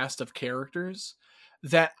ensemble cast of characters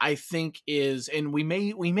that I think is, and we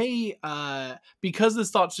may because this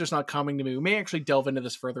thought's just not coming to me, we may actually delve into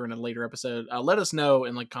this further in a later episode. Let us know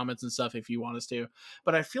in like comments and stuff if you want us to.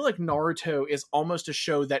 But I feel like Naruto is almost a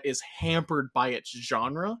show that is hampered by its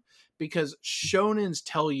genre, because shonens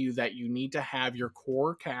tell you that you need to have your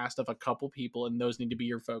core cast of a couple people and those need to be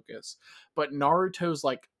your focus. But Naruto's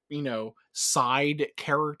like, side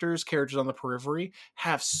characters on the periphery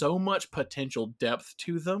have so much potential depth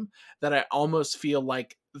to them that I almost feel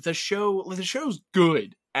like the show's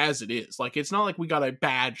good as it is. Like, it's not like we got a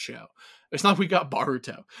bad show. It's not like we got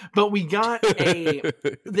Boruto, but we got there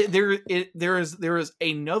is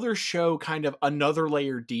another show, kind of another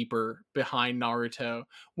layer deeper behind Naruto,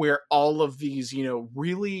 where all of these,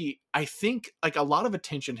 really, I think like a lot of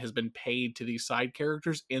attention has been paid to these side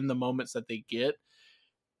characters in the moments that they get,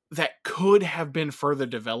 that could have been further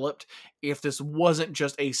developed if this wasn't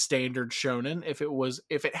just a standard shonen, if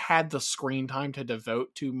it had the screen time to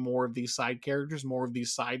devote to more of these side characters, more of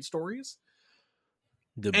these side stories.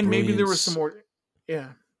 Maybe there was some more, I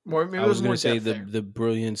was going to say the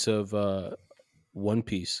brilliance of One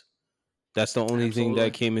Piece. That's the only thing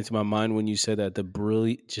that came into my mind when you said that. The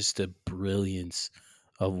brilliance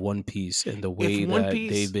of One Piece and the way that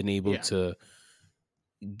they've been able to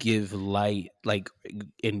give light, like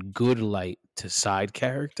in good light, to side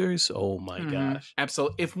characters. Oh my gosh.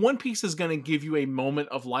 Absolutely. If One Piece is going to give you a moment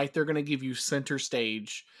of light, they're going to give you center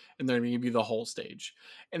stage and they're going to give you the whole stage.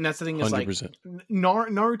 And that's the thing, is 100%. Like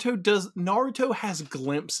Naruto has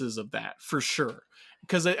glimpses of that for sure.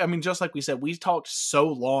 Because I mean, just like we said, we talked so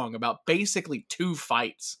long about basically 2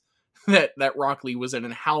 fights that Rock Lee was in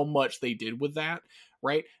and how much they did with that,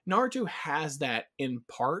 right? Naruto has that in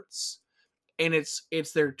parts. And it's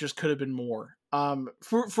there just could have been more.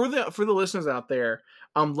 For the listeners out there,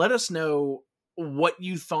 let us know what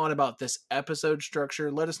you thought about this episode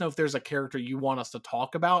structure. Let us know if there's a character you want us to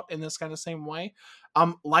talk about in this kind of same way.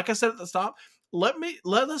 Like I said at the top, let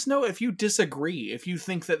us know if you disagree, if you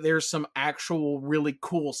think that there's some actual really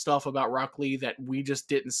cool stuff about Rock Lee that we just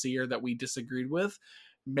didn't see or that we disagreed with.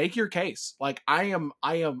 Make your case. Like I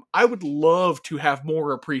would love to have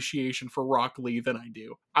more appreciation for Rock Lee than I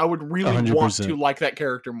do. I would really 100%. Want to like that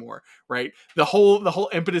character more, right? The whole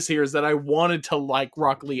impetus here is that I wanted to like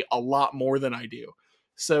Rock Lee a lot more than I do.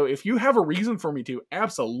 So if you have a reason for me to,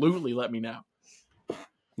 absolutely let me know.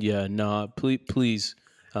 Yeah, no, please.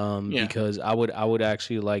 Because I would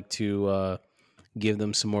actually like to give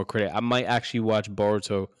them some more credit. I might actually watch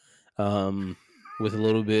Boruto with a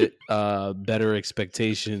little bit better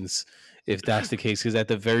expectations, if that's the case. Because at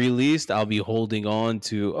the very least, I'll be holding on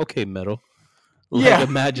to, okay, Metal. Like,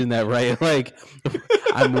 imagine that, right? Like,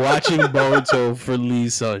 I'm watching Boruto for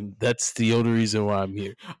Lee's son. That's the only reason why I'm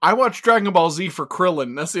here. I watch Dragon Ball Z for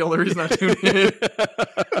Krillin. That's the only reason I tune in.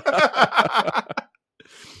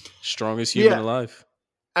 Strongest human alive.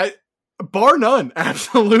 Bar none,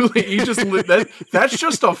 absolutely. He just that's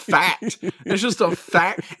just a fact. It's just a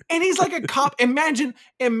fact. And he's like a cop. Imagine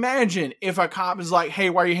if a cop is like,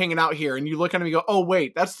 "Hey, why are you hanging out here?" And you look at him and you go, "Oh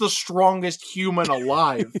wait, that's the strongest human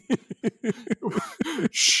alive."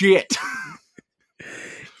 Shit.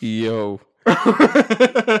 Yo.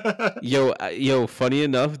 Funny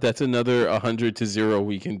enough, that's another 100 to 0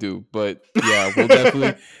 we can do. But yeah,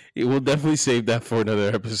 we'll definitely save that for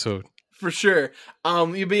another episode. For sure.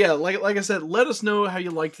 But yeah, like I said, let us know how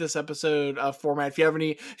you liked this episode format. If you have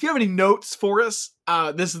any notes for us,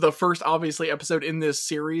 this is the first obviously episode in this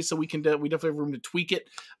series, so we definitely have room to tweak it.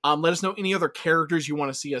 Let us know any other characters you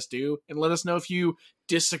want to see us do, and let us know if you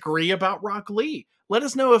disagree about Rock Lee. Let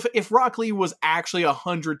us know if Rock Lee was actually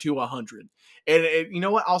 100 to 100. And you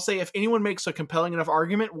know what? I'll say if anyone makes a compelling enough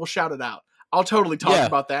argument, we'll shout it out. I'll totally talk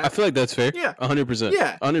about that. I feel like that's fair. Yeah. 100%.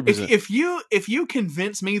 Yeah. 100%. If you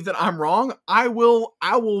convince me that I'm wrong, I will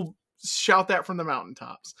shout that from the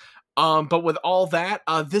mountaintops. But with all that,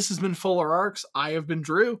 this has been Fuller Arcs. I have been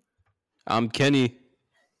Drew. I'm Kenny.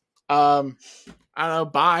 I don't know.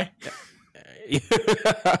 Bye.